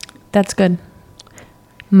 That's good.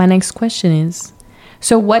 My next question is,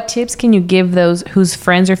 so what tips can you give those whose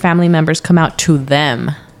friends or family members come out to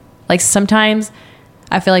them? Like sometimes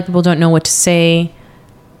I feel like people don't know what to say.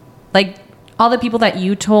 Like all the people that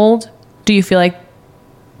you told, do you feel like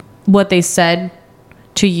what they said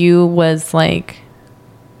to you was like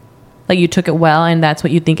you took it well and that's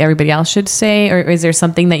what you think everybody else should say? Or is there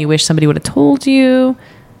something that you wish somebody would have told you?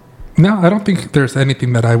 No, I don't think there's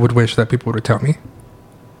anything that I would wish that people would tell me.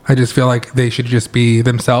 I just feel like they should just be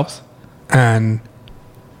themselves and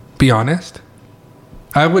be honest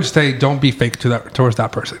I would say don't be fake towards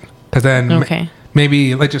that person. Because then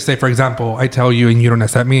maybe, let's just say, for example, I tell you and you don't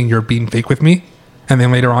accept me and you're being fake with me. And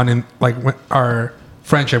then later on in like our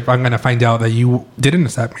friendship, I'm going to find out that you didn't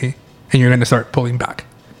accept me and you're going to start pulling back.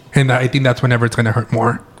 And I think that's whenever it's going to hurt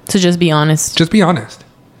more. So just be honest. Just be honest.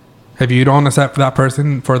 If you don't accept that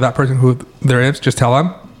person for that person who there is, just tell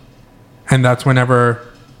them. And that's whenever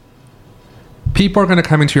people are going to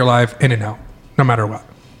come into your life in and out, no matter what.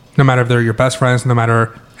 No matter if they're your best friends, no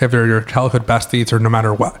matter if they're your childhood besties, or no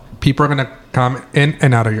matter what. People are going to come in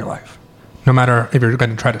and out of your life, no matter if you're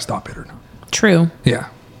going to try to stop it or not. True. Yeah.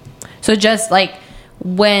 So just like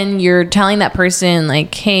when you're telling that person,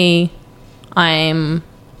 like, hey, I'm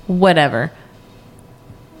whatever,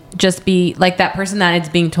 just be like that person that it's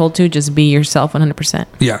being told to, just be yourself 100%.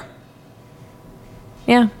 Yeah.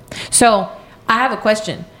 Yeah. So I have a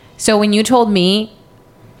question. So when you told me,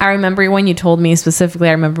 I remember when you told me specifically,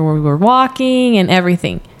 I remember where we were walking and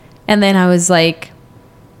everything. And then I was like,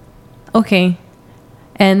 okay.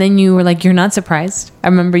 And then you were like, you're not surprised? I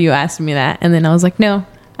remember you asked me that. And then I was like, no,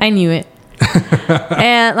 I knew it.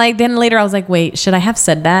 And like, then later I was like, wait, should I have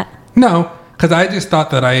said that? No, because I just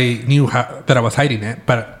thought that I knew that I was hiding it,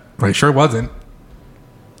 but I sure wasn't.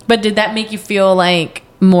 But did that make you feel like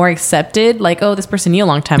more accepted? Like, oh, this person knew a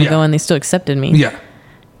long time ago and they still accepted me. Yeah.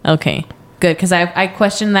 Okay, good. Because I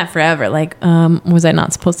questioned that forever. Like, was I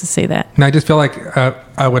not supposed to say that? And I just feel like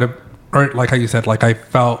I would have, or like how you said, like I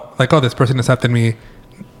felt like, oh, this person accepted me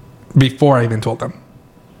before I even told them.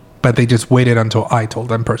 But they just waited until I told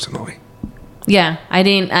them personally. Yeah, I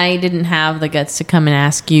didn't have the guts to come and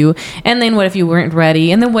ask you. And then what if you weren't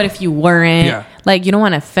ready? And then what if you weren't? Yeah. Like, you don't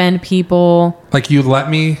want to offend people. Like, you let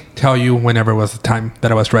me tell you whenever was the time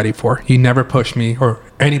that I was ready for. You never pushed me, or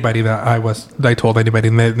anybody that I told anybody,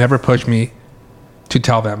 and they never pushed me to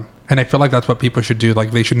tell them. And I feel like that's what people should do.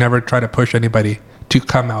 Like, they should never try to push anybody to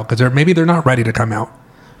come out, because maybe they're not ready to come out.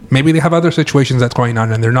 Maybe they have other situations that's going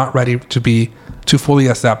on and they're not ready to fully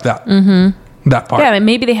accept that. Mm-hmm. That part. Yeah, and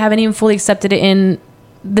maybe they haven't even fully accepted it in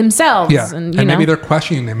themselves. Yeah, and maybe they're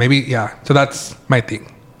questioning it. Maybe, yeah. So that's my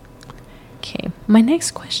thing. Okay, my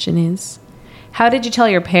next question is, how did you tell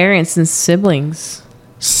your parents and siblings?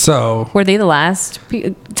 So... Were they the last?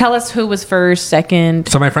 Tell us who was first, second.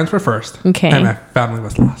 So my friends were first. Okay. And my family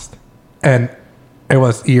was last. And it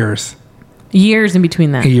was years. Years in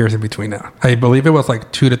between that. Years in between that. I believe it was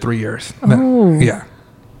like 2 to 3 years. Oh. Yeah.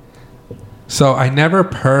 So I never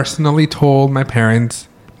personally told my parents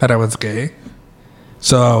that I was gay.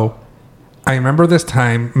 So I remember this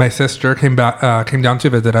time my sister came down to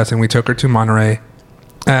visit us, and we took her to Monterey,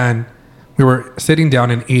 and we were sitting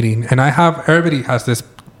down and eating. And everybody has this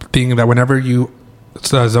thing that whenever you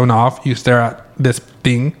zone off, you stare at this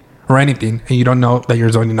thing or anything, and you don't know that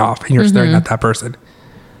you're zoning off, and you're staring at that person.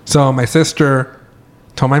 So my sister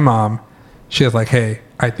told my mom, she was like, hey,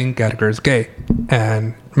 I think Edgar is gay.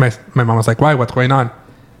 And my mom was like, why? What's going on?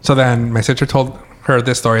 So then my sister told her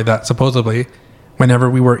this story, that supposedly whenever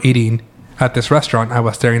we were eating at this restaurant, I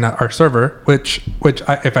was staring at our server, which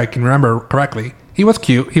if I can remember correctly, he was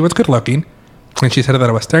cute. He was good looking. And she said that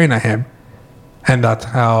I was staring at him, and that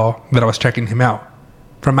I was checking him out.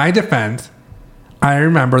 From my defense, I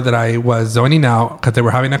remember that I was zoning out because they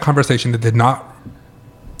were having a conversation that did not,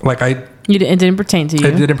 it didn't pertain to you.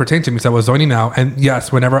 It didn't pertain to me, so I was zoning out. And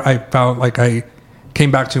yes, whenever I felt like I came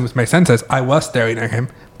back to my senses, I was staring at him,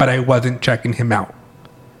 but I wasn't checking him out.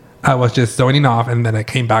 I was just zoning off, and then I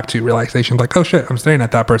came back to realization, like, oh shit, I'm staring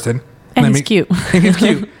at that person. And he's cute. And he's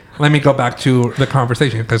cute. Let me go back to the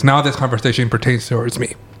conversation, because now this conversation pertains towards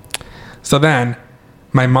me. So then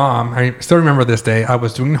my mom, I still remember this day, I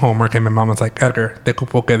was doing homework, and my mom was like, Edgar, te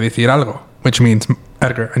cupo que decir algo, which means,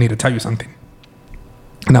 Edgar, I need to tell you something.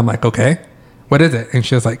 And I'm like, okay, what is it? And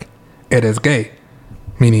she was like, it is gay.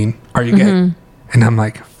 Meaning, are you gay? And I'm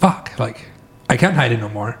like, fuck, like, I can't hide it no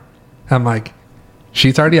more. I'm like,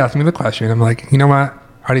 she's already asked me the question. I'm like, you know what?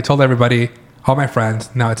 I already told everybody, all my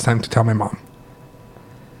friends, now it's time to tell my mom.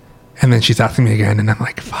 And then she's asking me again, and I'm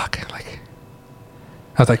like, fuck, like,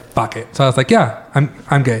 I was like, fuck it. So I was like, yeah,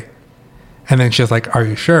 I'm gay. And then she was like, are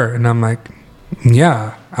you sure? And I'm like,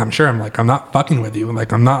 yeah, I'm sure. I'm like, I'm not fucking with you.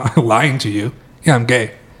 Like, I'm not lying to you. Yeah, I'm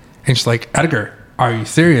gay. And she's like, Edgar, are you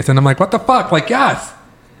serious? And I'm like, what the fuck? Like, yes.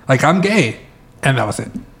 Like, I'm gay. And that was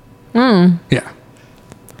it. Yeah.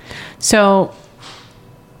 So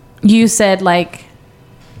you said, like,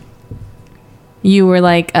 you were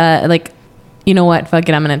like, you know what? Fuck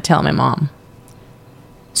it. I'm going to tell my mom.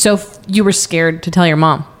 So you were scared to tell your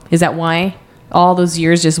mom. Is that why all those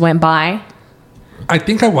years just went by? I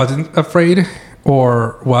think I wasn't afraid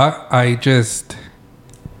or what.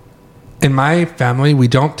 in my family, we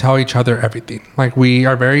don't tell each other everything. Like we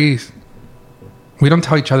don't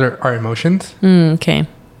tell each other our emotions. Okay.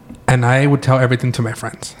 And I would tell everything to my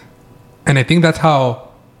friends. And I think that's how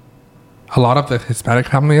a lot of the Hispanic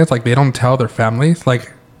family is. Like they don't tell their families.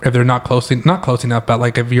 Like if they're not close enough, but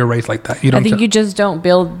like if you're raised like that, you don't. I think you just don't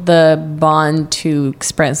build the bond to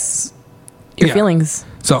express your feelings.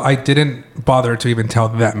 So I didn't bother to even tell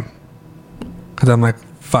them because I'm like,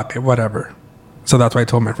 fuck it, whatever. So that's why I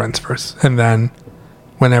told my friends first. And then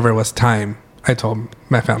whenever it was time, I told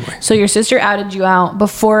my family. So your sister outed you out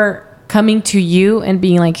before coming to you and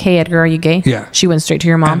being like, hey, Edgar, are you gay? Yeah. She went straight to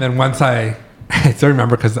your mom. And then once I still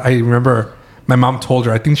remember because I remember my mom told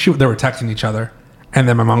her, I think they were texting each other. And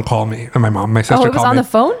then my mom called me. And my sister called me. Oh, it was on the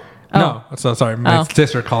phone? No. So sorry. My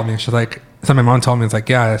sister called me. She's like, so my mom told me, it's like,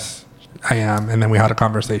 yes, I am. And then we had a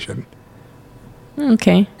conversation.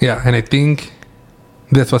 Okay. Yeah. And I think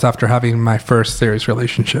this was after having my first serious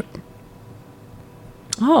relationship.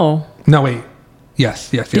 Oh. No, wait.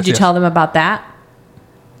 Yes. Did you tell them about that?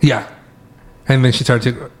 Yeah. And then she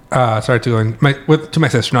started to go to my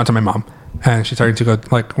sister, not to my mom. And she started to go,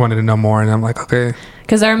 like, wanted to know more. And I'm like, okay.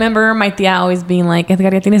 Because I remember my tia always being like,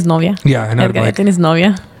 Edgar, ya tienes novia. Yeah. And Edgar, ya tienes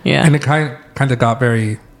novia. Yeah. And it kind of got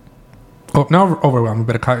very, not overwhelming,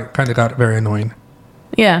 but it kind of got very annoying.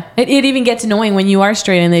 Yeah. It even gets annoying when you are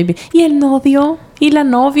straight and they'd be, ¿y el novio? ¿Y la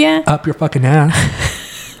novia? Up your fucking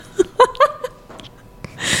ass.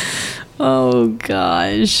 Oh,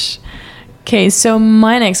 gosh. Okay, so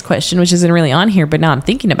my next question, which isn't really on here, but now I'm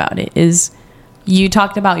thinking about it, is you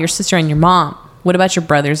talked about your sister and your mom. What about your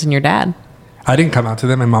brothers and your dad? I didn't come out to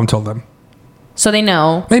them. My mom told them. So they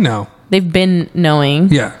know. They know. They've been knowing.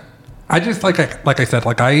 Yeah. I just, like I said,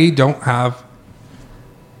 like I've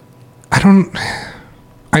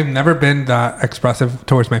never been that expressive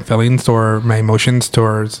towards my feelings or my emotions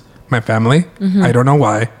towards my family. Mm-hmm. I don't know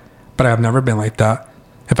why, but I've never been like that.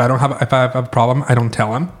 If I have a problem, I don't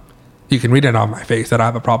tell them. You can read it on my face that I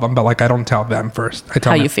have a problem, but like I don't tell them first. I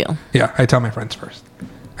tell how you feel. Yeah, I tell my friends first.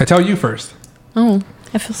 I tell you first. Oh,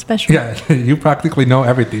 I feel special. Yeah, you practically know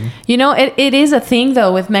everything. You know, it is a thing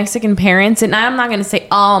though with Mexican parents, and I'm not going to say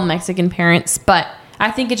all Mexican parents, but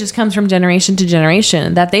I think it just comes from generation to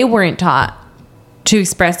generation that they weren't taught to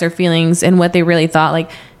express their feelings and what they really thought. Like,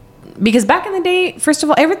 because back in the day, first of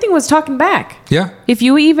all, everything was talking back. Yeah. If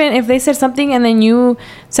they said something and then you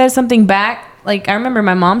said something back, like I remember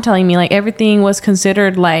my mom telling me like everything was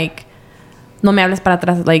considered like no me hables para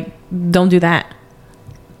atrás, like don't do that.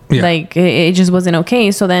 Yeah. Like it just wasn't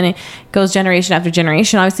okay. So then it goes generation after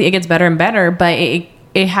generation. Obviously it gets better and better, but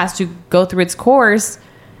it has to go through its course.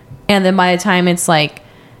 And then by the time it's like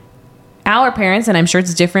our parents, and I'm sure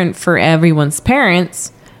it's different for everyone's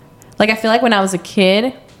parents. Like I feel like when I was a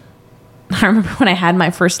kid, I remember when I had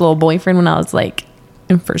my first little boyfriend when I was like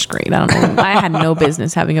in first grade. I don't know. I had no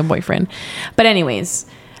business having a boyfriend. But anyways,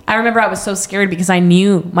 I remember I was so scared because I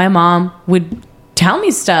knew my mom would tell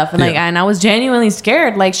me stuff. And and I was genuinely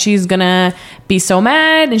scared. Like she's going to be so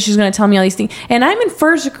mad and she's going to tell me all these things. And I'm in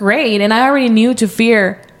first grade and I already knew to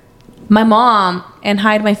fear my mom and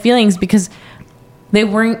hide my feelings because they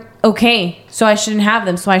weren't okay. So I shouldn't have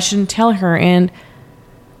them. So I shouldn't tell her. And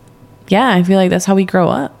yeah, I feel like that's how we grow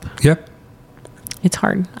up. Yep. It's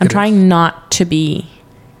hard. I'm trying not to be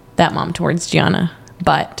that mom towards Gianna,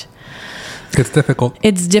 but it's difficult.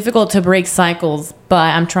 It's difficult to break cycles,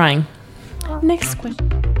 but I'm trying. Next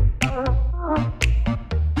question.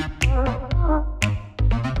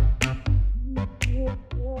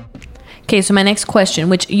 Okay, so my next question,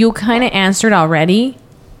 which you kind of answered already,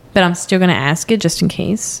 but I'm still going to ask it just in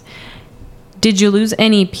case. Did you lose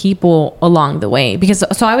any people along the way? Because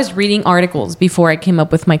so I was reading articles before I came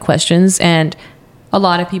up with my questions, and a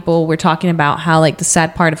lot of people were talking about how like the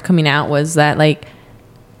sad part of coming out was that like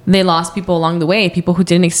they lost people along the way, people who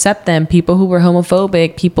didn't accept them, people who were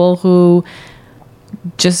homophobic, people who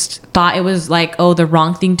just thought it was like, oh, the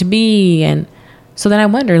wrong thing to be. And so then I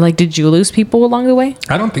wonder, like, did you lose people along the way?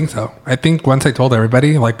 I don't think so. I think once I told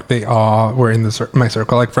everybody, like they all were in my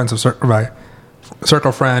circle, like friends of my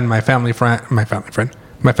circle friend, my family circle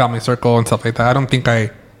and stuff like that. I don't think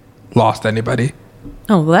I lost anybody.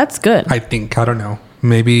 Oh, well, that's good. I don't know.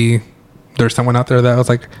 Maybe there's someone out there that was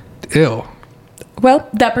like, ew. Well,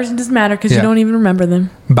 that person doesn't matter because you don't even remember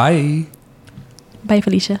them. Bye. Bye,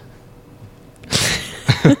 Felicia.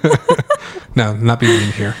 No, not being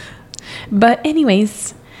mean here. But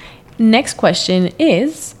anyways, next question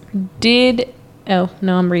is, oh,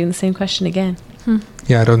 no, I'm reading the same question again.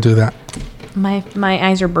 Yeah, don't do that. My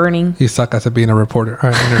eyes are burning. You suck as being a reporter.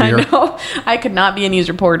 I know. I could not be a news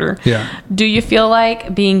reporter. Yeah. Do you feel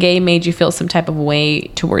like being gay made you feel some type of way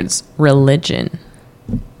towards religion?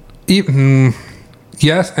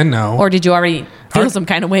 Yes and no. Or did you already feel some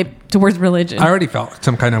kind of way towards religion? I already felt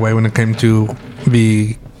some kind of way when it came to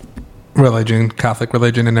the religion, Catholic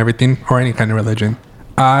religion and everything, or any kind of religion.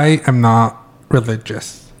 I am not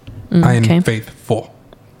religious. I am faithful.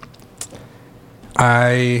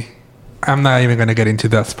 I'm not even going to get into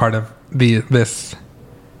this part of this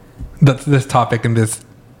topic and this.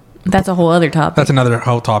 That's a whole other topic. That's another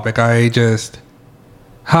whole topic. I just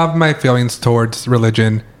have my feelings towards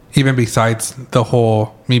religion, even besides the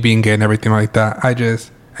whole me being gay and everything like that. I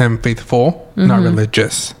just am faithful, not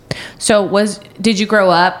religious. So did you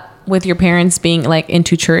grow up with your parents being like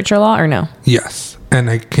into church a lot or no? Yes. And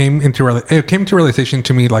it came to realization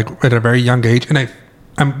to me like at a very young age. And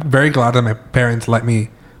I'm very glad that my parents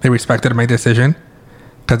they respected my decision.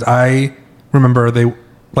 Because I remember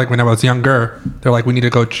when I was younger, they're like, we need to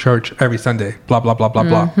go to church every Sunday, blah, blah, blah, blah,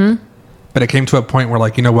 blah. But it came to a point where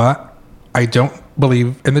like, you know what? I don't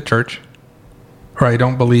believe in the church, or I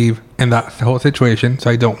don't believe in that whole situation. So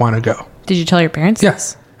I don't want to go. Did you tell your parents?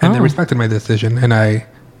 Yes. And they respected my decision, and they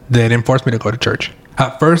didn't force me to go to church.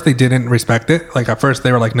 At first, they didn't respect it. Like, at first,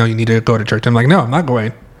 they were like, no, you need to go to church. I'm like, no, I'm not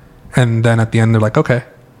going. And then at the end, they're like, okay.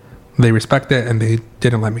 They respect it, and they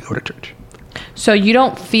didn't let me go to church. So you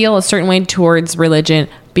don't feel a certain way towards religion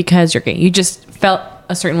because you're gay. You just felt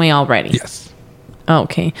a certain way already. Yes.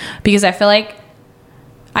 Okay. Because I feel like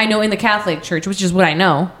I know in the Catholic Church, which is what I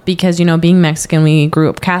know, because, you know, being Mexican, we grew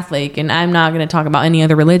up Catholic, and I'm not going to talk about any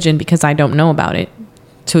other religion because I don't know about it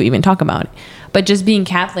to even talk about it. But just being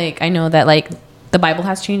Catholic, I know that, like, the Bible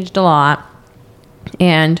has changed a lot.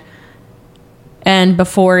 And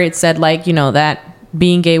before it said, like, you know, that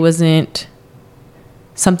being gay wasn't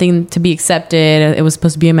something to be accepted. It was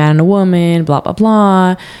supposed to be a man and a woman, blah, blah,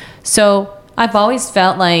 blah. So I've always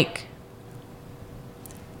felt like,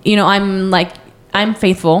 you know, I'm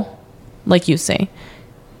faithful, like you say.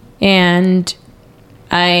 And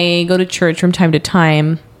I go to church from time to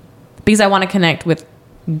time because I want to connect with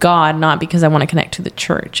God, not because I want to connect to the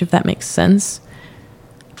church, if that makes sense.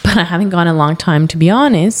 But I haven't gone in a long time, to be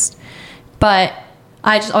honest. But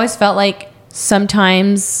I just always felt like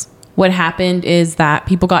sometimes what happened is that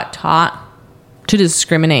people got taught to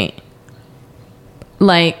discriminate.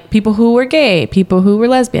 Like people who were gay, people who were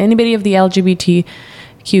lesbian, anybody of the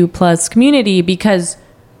LGBTQ plus community, because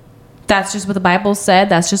that's just what the Bible said.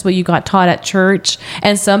 That's just what you got taught at church.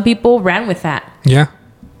 And some people ran with that. Yeah.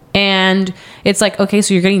 And it's like, okay,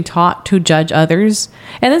 so you're getting taught to judge others.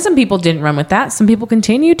 And then some people didn't run with that. Some people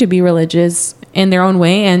continue to be religious in their own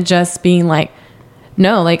way and just being like,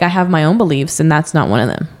 no, like I have my own beliefs and that's not one of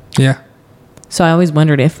them. Yeah. So I always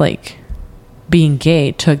wondered if like being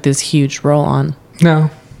gay took this huge role on. No.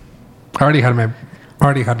 I already had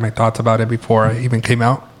my thoughts about it before I even came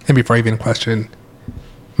out and before I even questioned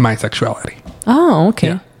my sexuality. Oh, okay.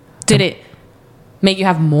 Yeah. Did it make you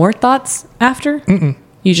have more thoughts after? Mm-mm.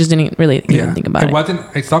 You just didn't really even think about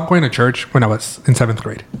it. I stopped going to church when I was in 7th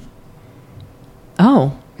grade.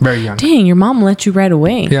 Oh. Very young. Dang, your mom let you right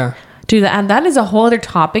away. Yeah. Dude, that is a whole other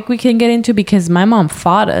topic we can get into because my mom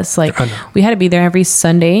fought us. Like, we had to be there every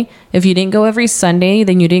Sunday. If you didn't go every Sunday,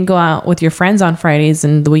 then you didn't go out with your friends on Fridays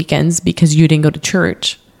and the weekends because you didn't go to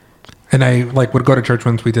church. And I would go to church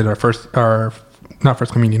once we did our not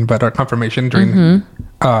first communion, but our confirmation during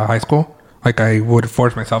high school. Like, I would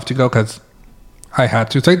force myself to go because I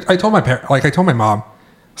had to. So I told I told my mom,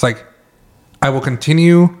 it's like, I will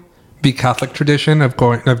continue the Catholic tradition of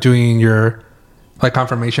doing your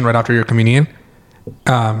confirmation right after your communion.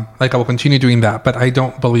 I will continue doing that, but I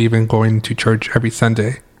don't believe in going to church every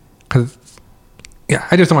Sunday because,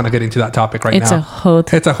 I just don't want to get into that topic right now. It's a whole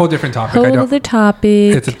different topic.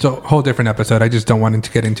 It's a whole different episode. I just don't want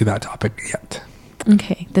to get into that topic yet.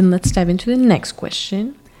 Okay, then let's dive into the next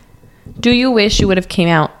question. Do you wish you would have came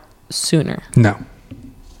out sooner? No.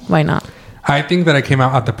 Why not? I think that I came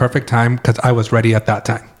out at the perfect time because I was ready at that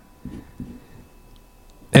time.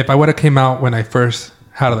 If I would have came out when I first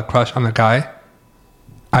had a crush on the guy,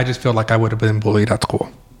 I just feel like I would have been bullied at school.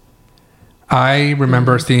 I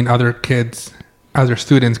remember seeing other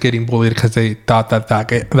students getting bullied because they thought that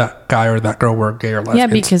guy or that girl were gay or lesbian. Yeah,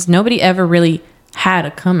 because nobody ever really had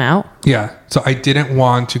to come out. Yeah, so I didn't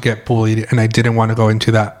want to get bullied, and I didn't want to go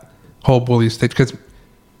into that whole bully stage because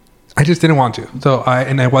I just didn't want to. So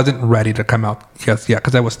I wasn't ready to come out just yet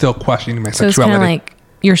because I was still questioning my sexuality. So it's kind of like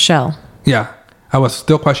your shell. Yeah. I was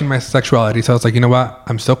still questioning my sexuality. So I was like, you know what?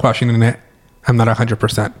 I'm still questioning it. I'm not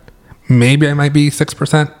 100%. Maybe I might be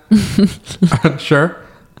 6%. I'm sure.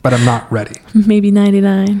 But I'm not ready. Maybe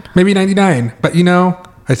 99. Maybe 99. But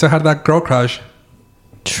I still had that girl crush.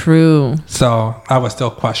 True. So I was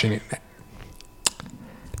still questioning it.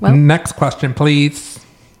 Well, next question, please.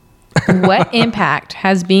 What impact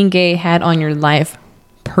has being gay had on your life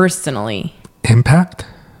personally? Impact?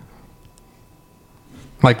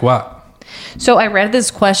 Like what? So I read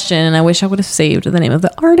this question and I wish I would have saved the name of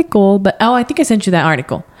the article, but I think I sent you that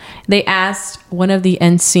article. They asked one of the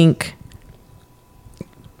NSYNC,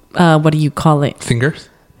 what do you call it? Singers?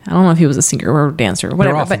 I don't know if he was a singer or a dancer or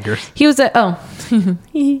whatever. They're all but singers. he was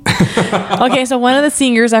okay, so one of the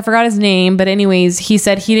singers, I forgot his name, but anyways, he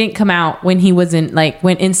said he didn't come out when he wasn't like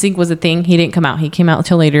when NSYNC was a thing. He didn't come out. He came out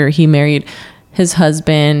until later. He married his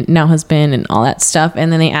husband, and all that stuff.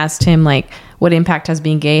 And then they asked him like, what impact has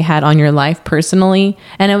being gay had on your life personally?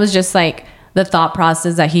 And it was just like the thought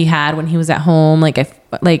process that he had when he was at home, like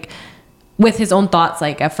with his own thoughts.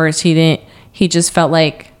 Like at first he just felt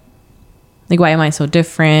like why am I so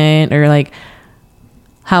different? Or like,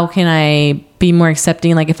 how can I be more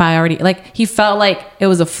accepting? Like if I already, like he felt like it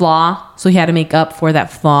was a flaw. So he had to make up for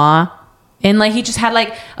that flaw. And like, he just had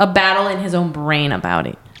like a battle in his own brain about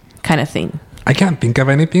it kind of thing. I can't think of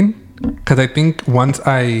anything because I think once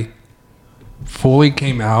I fully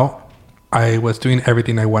came out, I was doing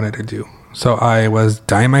everything I wanted to do. So I was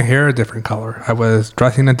dyeing my hair a different color. I was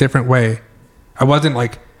dressing a different way. I wasn't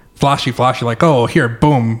like flashy, like, oh, here,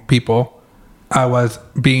 boom, people. I was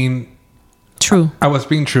being true. I was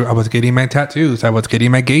getting my tattoos. I was getting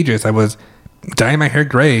my gauges. I was dyeing my hair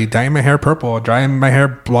gray, dyeing my hair purple, dyeing my hair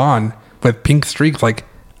blonde with pink streaks. Like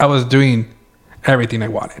I was doing everything I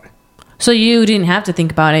wanted. So you didn't have to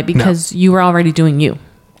think about it because you were already doing you.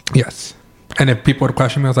 Yes. And if people would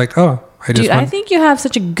question me, I was like, oh, I think you have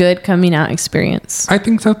such a good coming out experience. I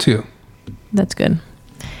think so too. That's good.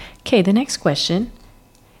 Okay, the next question.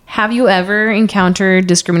 Have you ever encountered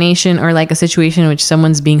discrimination or like a situation in which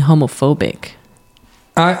someone's being homophobic?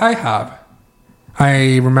 I have.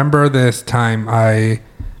 I remember this time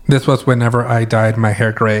this was whenever I dyed my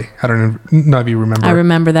hair gray. I don't know if you remember. I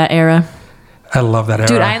remember that era. I love that era.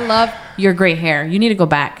 Dude, I love your gray hair. You need to go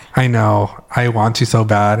back. I know. I want to so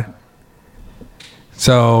bad.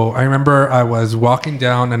 So I remember I was walking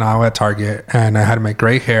down an aisle at Target and I had my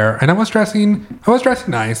gray hair and I was dressing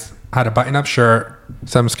nice. I had a button-up shirt,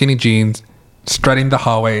 some skinny jeans, strutting the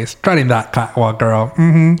hallway, strutting that catwalk, girl.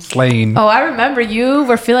 Slaying. Oh, I remember you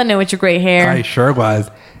were feeling it with your gray hair. I sure was.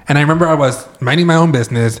 And I remember I was minding my own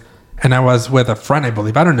business and I was with a friend, I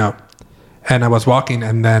believe. I don't know. And I was walking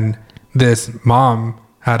and then this mom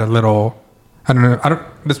had a little,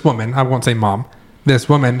 this woman, I won't say mom. This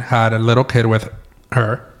woman had a little kid with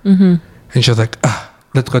her. And she was like,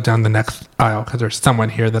 let's go down the next aisle because there's someone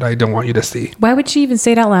here that I don't want you to see. Why would she even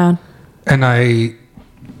say it out loud? And I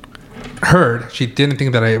heard, she didn't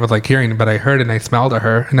think that I was like hearing, but I heard and I smiled at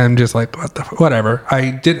her and I'm just like, whatever.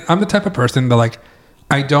 I'm the type of person that like,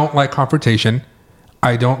 I don't like confrontation.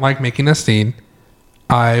 I don't like making a scene.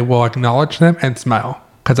 I will acknowledge them and smile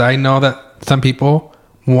because I know that some people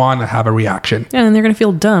want to have a reaction. Yeah, and they're going to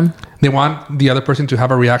feel dumb. They want the other person to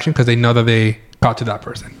have a reaction because they know that they got to that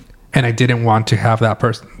person. And I didn't want to have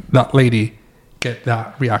that lady get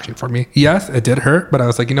that reaction for me. Yes, it did hurt, but I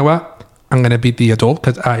was like, you know what? I'm going to be the adult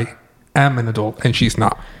because I am an adult and she's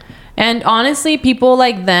not. And honestly, people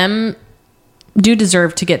like them do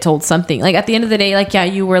deserve to get told something. Like at the end of the day, like, yeah,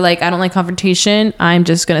 you were like, I don't like confrontation. I'm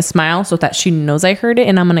just going to smile so that she knows I heard it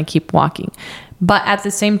and I'm going to keep walking. But at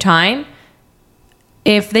the same time,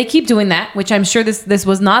 if they keep doing that, which I'm sure this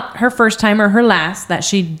was not her first time or her last that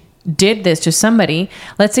she did this to somebody,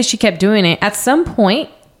 let's say she kept doing it, at some point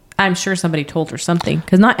I'm sure somebody told her something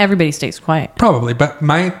because not everybody stays quiet. Probably, but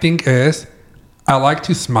my thing is I like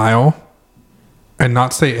to smile and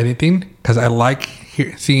not say anything because I like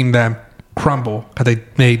seeing them crumble because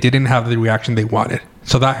they didn't have the reaction they wanted.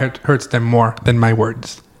 So that hurts them more than my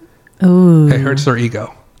words. Ooh, it hurts their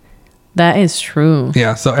ego. That is true.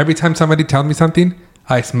 Yeah, so every time somebody tells me something,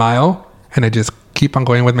 I smile and I just keep on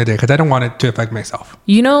going with my day because I don't want it to affect myself.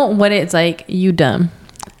 You know what it's like? You dumb.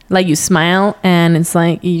 Like you smile and it's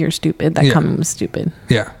like, you're stupid. That comment was stupid.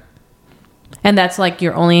 Yeah. And that's like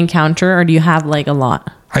your only encounter, or do you have like a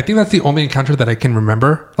lot? I think that's the only encounter that I can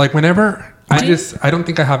remember. Like whenever I don't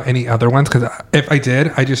think I have any other ones because if I did,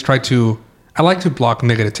 I like to block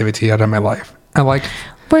negativity out of my life. I like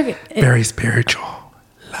very spiritual.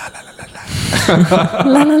 La la la la la.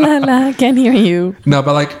 La la la la. Can't hear you. No,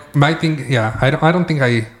 but like my thing, yeah. I don't think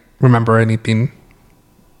I remember anything.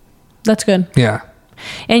 That's good. Yeah.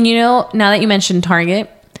 And you know, now that you mentioned Target,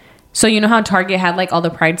 so you know how Target had like all the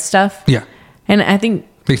Pride stuff? Yeah. And I think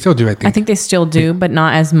they still do. I think they still do, but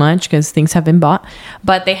not as much because things have been bought.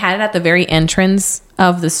 But they had it at the very entrance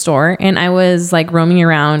of the store, and I was like roaming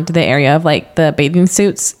around the area of like the bathing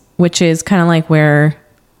suits, which is kind of like where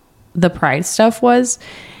the Pride stuff was.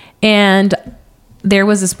 And there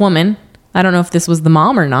was this woman, I don't know if this was the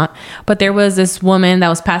mom or not, but there was this woman that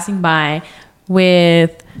was passing by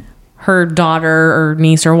with her daughter or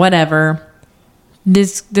niece or whatever.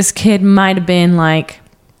 This kid might have been like,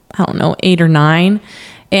 I don't know, 8 or 9.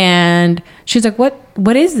 And she's like,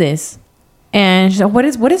 what is this? And she's like,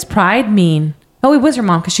 what does pride mean? Oh, it was her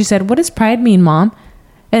mom, because she said, what does pride mean, Mom?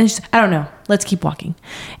 And she's, I don't know. Let's keep walking.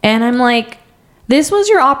 And I'm like, this was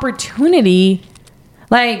your opportunity,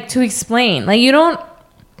 like, to explain. Like,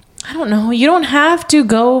 I don't know. You don't have to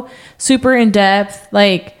go super in depth.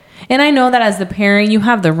 Like, and I know that as the parent, you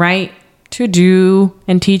have the right to do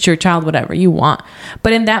and teach your child whatever you want.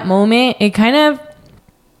 But in that moment, it kind of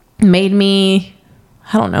made me,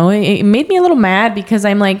 I don't know, it made me a little mad, because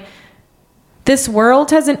I'm like, this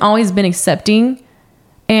world hasn't always been accepting,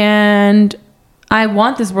 and I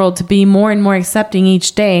want this world to be more and more accepting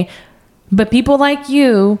each day. But people like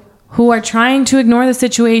you who are trying to ignore the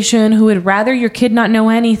situation, who would rather your kid not know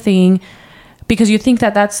anything because you think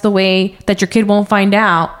that that's the way that your kid won't find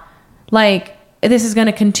out, like, this is going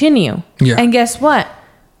to continue. Yeah. And guess what?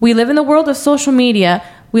 We live in the world of social media.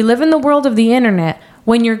 We live in the world of the internet.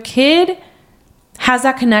 When your kid has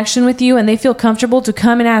that connection with you and they feel comfortable to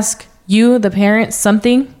come and ask you, the parent,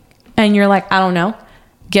 something, and you're like, I don't know,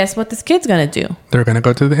 guess what this kid's going to do? They're going to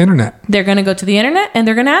go to the internet. They're going to go to the internet, and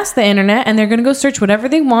they're going to ask the internet, and they're going to go search whatever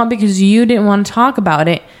they want because you didn't want to talk about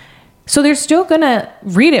it. So they're still going to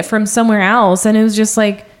read it from somewhere else. And it was just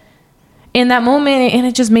like, in that moment, and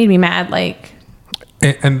it just made me mad. Like,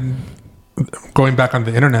 and going back on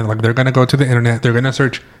the internet, like, they're going to go to the internet. They're going to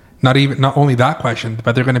search not only that question,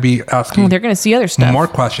 but they're going to be asking. They're going to see other stuff, more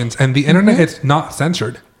questions. And the internet is not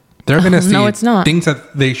censored. They're going to see things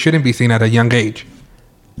that they shouldn't be seen at a young age.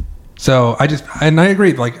 So I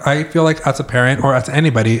agree. Like, I feel like as a parent or as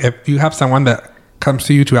anybody, if you have someone that comes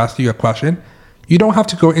to you to ask you a question, you don't have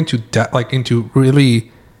to go into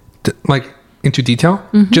into detail.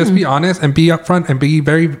 Mm-hmm. Just be honest and be upfront and be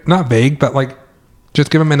very, not vague, but like,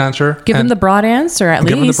 just give them an answer. Give them the broad answer at least.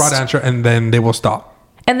 Give them the broad answer, and then they will stop.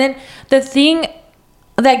 And then the thing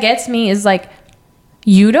that gets me is, like,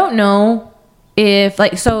 you don't know if,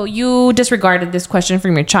 like, so you disregarded this question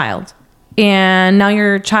from your child, and now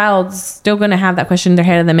your child's still going to have that question in their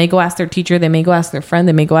head, and they may go ask their teacher, they may go ask their friend,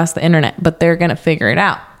 they may go ask the internet, but they're going to figure it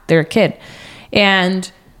out. They're a kid. And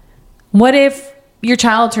what if your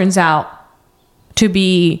child turns out to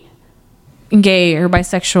be gay or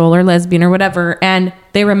bisexual or lesbian or whatever, and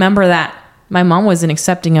they remember that my mom wasn't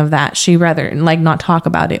accepting of that, she rather, like, not talk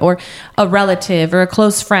about it, or a relative or a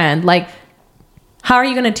close friend, like, how are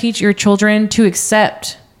you going to teach your children to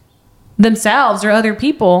accept themselves or other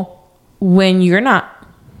people when you're not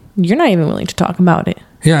even willing to talk about it?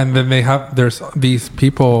 Yeah. And then there's these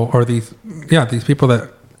people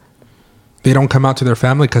that they don't come out to their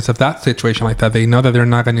family because of that situation like that. They know that they're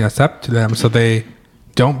not going to accept them. So they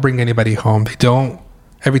don't bring anybody home.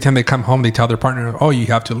 Every time they come home, they tell their partner, oh, you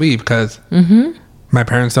have to leave because my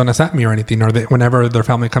parents don't accept me or anything. Or whenever their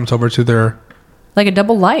family comes over to their, like, a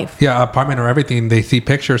double life. Yeah, apartment or everything, they see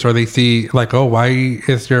pictures, or they see, like, oh, why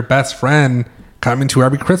is your best friend coming to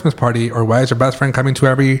every Christmas party? Or why is your best friend coming to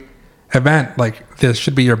every event? Like, this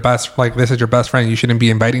should be your best, like, this is your best friend. You shouldn't be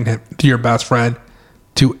inviting him to your best friend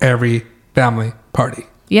to every family party.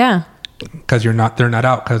 Yeah. Because they're not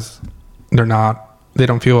out because they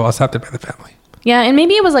don't feel accepted by the family. Yeah, and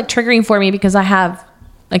maybe it was, like, triggering for me because I have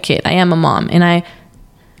a kid. I am a mom, and I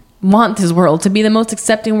want this world to be the most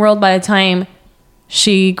accepting world by the time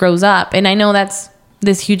she grows up. And I know that's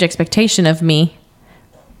this huge expectation of me,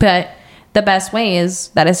 but the best way is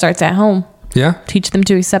that it starts at home. Yeah. Teach them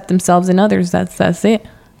to accept themselves and others. That's it.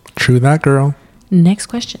 True that, girl. Next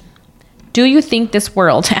question. Do you think this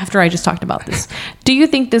world, after I just talked about this, do you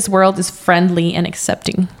think this world is friendly and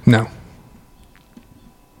accepting? No.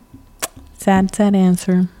 Sad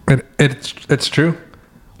answer. It's true.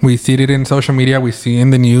 We see it in social media. We see in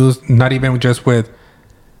the news, not even just with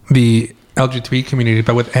the LGBT community,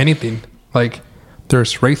 but with anything. Like,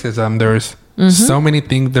 there's racism. There's so many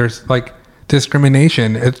things. There's, like,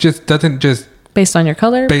 discrimination. It just doesn't just... Based on your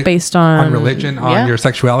color, based on religion, on your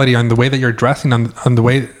sexuality, on the way that you're dressing, on the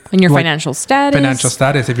way... On your, like, financial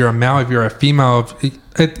status. If you're a male, if you're a female,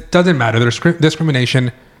 it doesn't matter. There's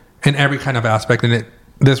discrimination in every kind of aspect. And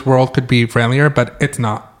this world could be friendlier, but it's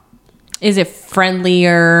not. Is it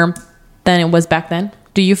friendlier than it was back then?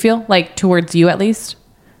 Do you feel like, towards you at least?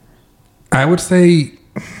 I would say,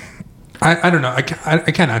 I don't know. I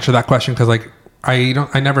can't answer that question because, like, I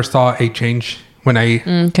never saw a change when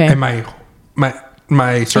in my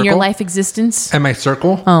circle. In your life existence? In my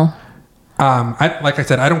circle. Oh. Like I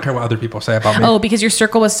said, I don't care what other people say about me. Oh, because your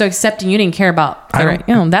circle was so accepting, you didn't care about.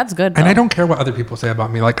 That's good. And I don't care what other people say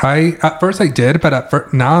about me. Like at first I did,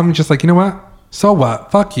 but now I'm just like, you know what? So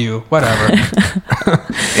what? Fuck you. Whatever.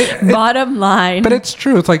 Bottom line. But it's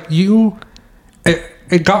true. It's like it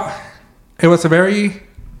was a very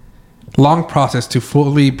long process to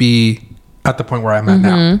fully be at the point where I'm at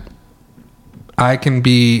now. I can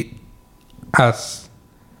be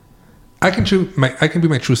I can be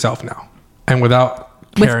my true self now, and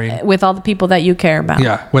without caring with all the people that you care about.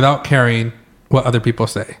 Yeah, without caring what other people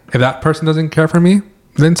say. If that person doesn't care for me,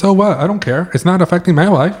 then so what? I don't care. It's not affecting my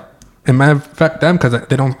life. It might affect them because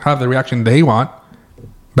they don't have the reaction they want,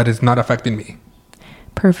 but it's not affecting me.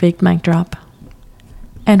 Perfect mic drop.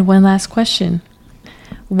 And one last question.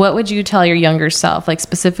 What would you tell your younger self, like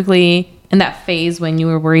specifically in that phase when you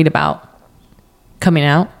were worried about coming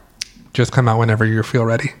out? Just come out whenever you feel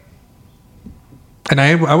ready. And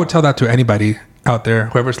I would tell that to anybody out there,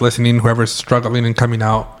 whoever's listening, whoever's struggling and coming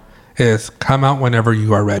out, is come out whenever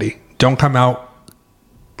you are ready. Don't come out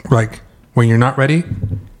like when you're not ready.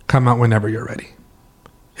 Come out whenever you're ready.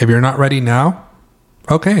 If you're not ready now,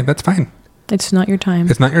 okay, that's fine. It's not your time.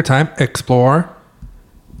 It's not your time. Explore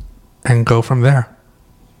and go from there.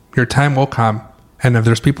 Your time will come. And if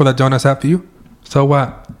there's people that don't accept you, so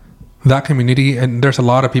what? That community, and there's a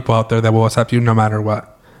lot of people out there that will accept you no matter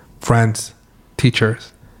what. Friends,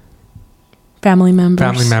 teachers, family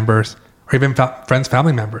members, or even friends,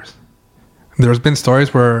 family members. There's been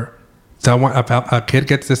stories where a kid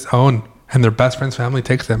gets disowned and their best friend's family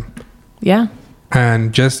takes them. Yeah.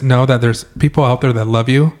 And just know that there's people out there that love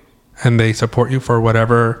you and they support you for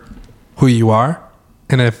who you are.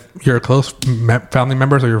 And if your close family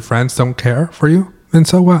members or your friends don't care for you, then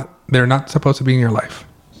so what? They're not supposed to be in your life.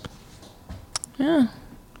 Yeah.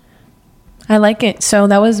 I like it. So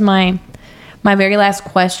that was my very last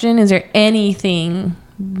question. Is there anything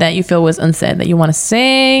that you feel was unsaid that you want to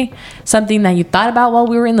say? Something that you thought about while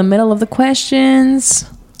we were in the middle of the questions?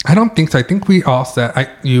 I don't think so. I think we all said,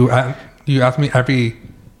 you asked me every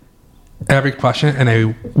question and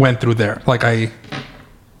I went through there. Like you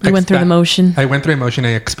went through the motion. I went through emotion.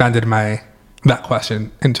 I expanded that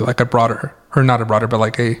question into like a broader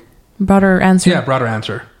answer. Yeah, broader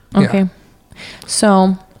answer. Okay. Yeah.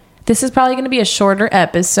 So this is probably going to be a shorter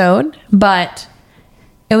episode, but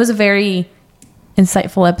it was a very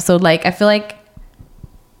insightful episode. Like, I feel like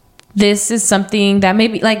this is something that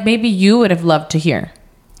maybe you would have loved to hear.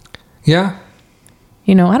 Yeah.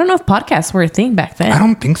 I don't know if podcasts were a thing back then. I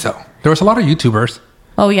don't think so. There was a lot of YouTubers.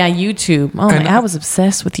 Oh yeah, YouTube. Oh my, I was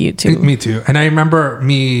obsessed with YouTube. Me too. And I remember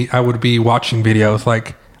I would be watching videos.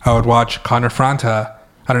 Like I would watch Connor Franta.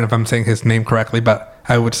 I don't know if I'm saying his name correctly, but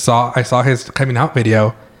I saw his coming out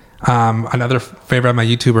video. Another favorite of my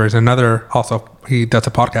YouTubers, he does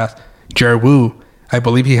a podcast, Jerry Wu. I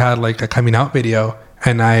believe he had like a coming out video,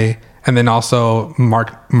 and then also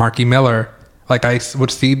Marky Miller. Like I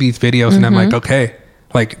would see these videos and I'm like, okay,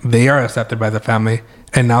 like they are accepted by the family,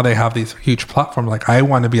 and now they have these huge platforms. Like I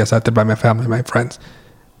want to be accepted by my family, my friends,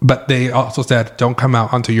 but they also said, don't come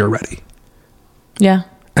out until you're ready. Yeah.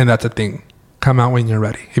 And that's the thing. Come out when you're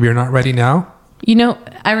ready. If you're not ready now.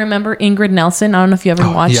 I remember Ingrid Nelson. I don't know if you ever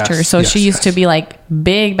watched her. So she used to be like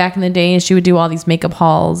big back in the day, and she would do all these makeup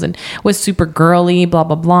hauls and was super girly, blah,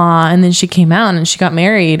 blah, blah. And then she came out and she got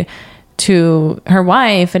married to her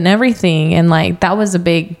wife and everything. And like, that was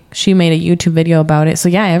she made a YouTube video about it. So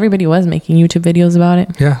yeah, everybody was making YouTube videos about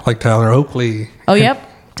it. Yeah. Like Tyler Oakley. Oh, yep.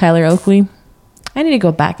 Tyler Oakley. I need to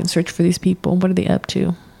go back and search for these people. What are they up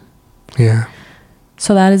to? Yeah.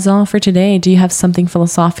 So that is all for today. Do you have something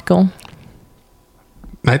philosophical?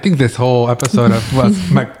 I think this whole episode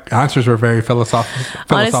my answers were very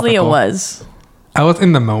philosophical. Honestly, it was. I was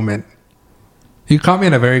in the moment. You caught me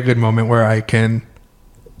in a very good moment where I can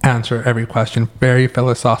answer every question very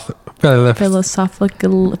philosophically.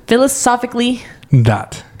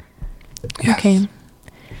 That. Yes. Okay.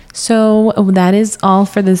 So that is all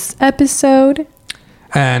for this episode.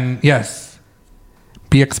 And yes,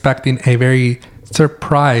 be expecting a very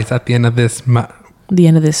surprise at the end of this month. The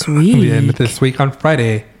end of this week. The end of this week on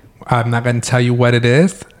Friday. I'm not going to tell you what it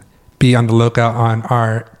is. Be on the lookout on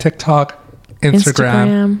our TikTok,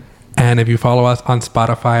 Instagram. And if you follow us on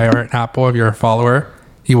Spotify or Apple, if you're a follower,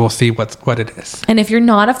 you will see what it is. And if you're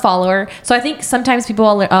not a follower, so I think sometimes people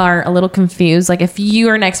are a little confused. Like if you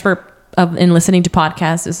are an expert in listening to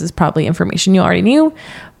podcasts, this is probably information you already knew.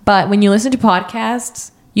 But when you listen to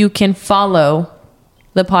podcasts, you can follow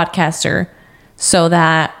the podcaster so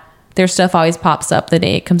that their stuff always pops up the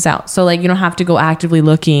day it comes out. So like you don't have to go actively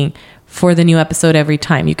looking for the new episode every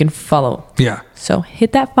time. You can follow. Yeah. So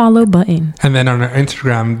hit that follow button. And then on our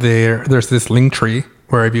Instagram, there's this link tree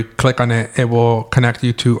where if you click on it, it will connect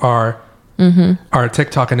you to our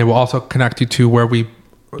TikTok, and it will also connect you to where we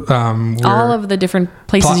all of the different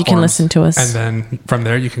places you can listen to us. And then from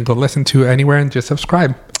there, you can go listen to anywhere and just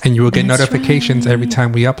subscribe. And you will get notifications every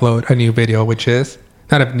time we upload a new video, which is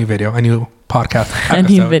not a new video, a new podcast episode. A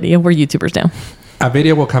new video. We're YouTubers now. A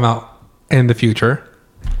video will come out in the future.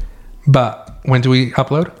 But when do we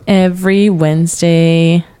upload? Every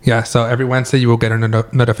Wednesday. Yeah, so every Wednesday you will get a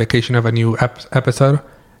notification of a new episode.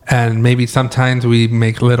 And maybe sometimes we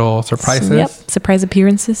make little surprises. Yep, surprise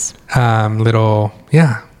appearances. And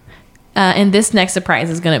this next surprise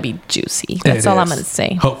is going to be juicy. That's all I'm going to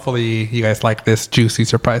say. Hopefully you guys like this juicy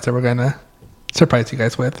surprise that we're going to surprise you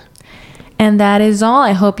guys with. And that is all.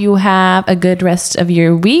 I hope you have a good rest of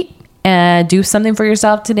your week. Do something for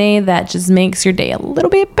yourself today that just makes your day a little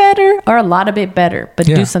bit better or a lot of bit better. But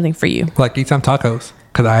do something for you. Like eat some tacos,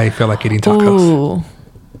 because I feel like eating tacos. Ooh,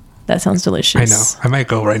 that sounds delicious. I know. I might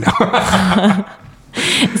go right now.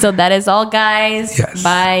 So that is all, guys. Yes.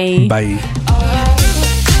 Bye. Bye.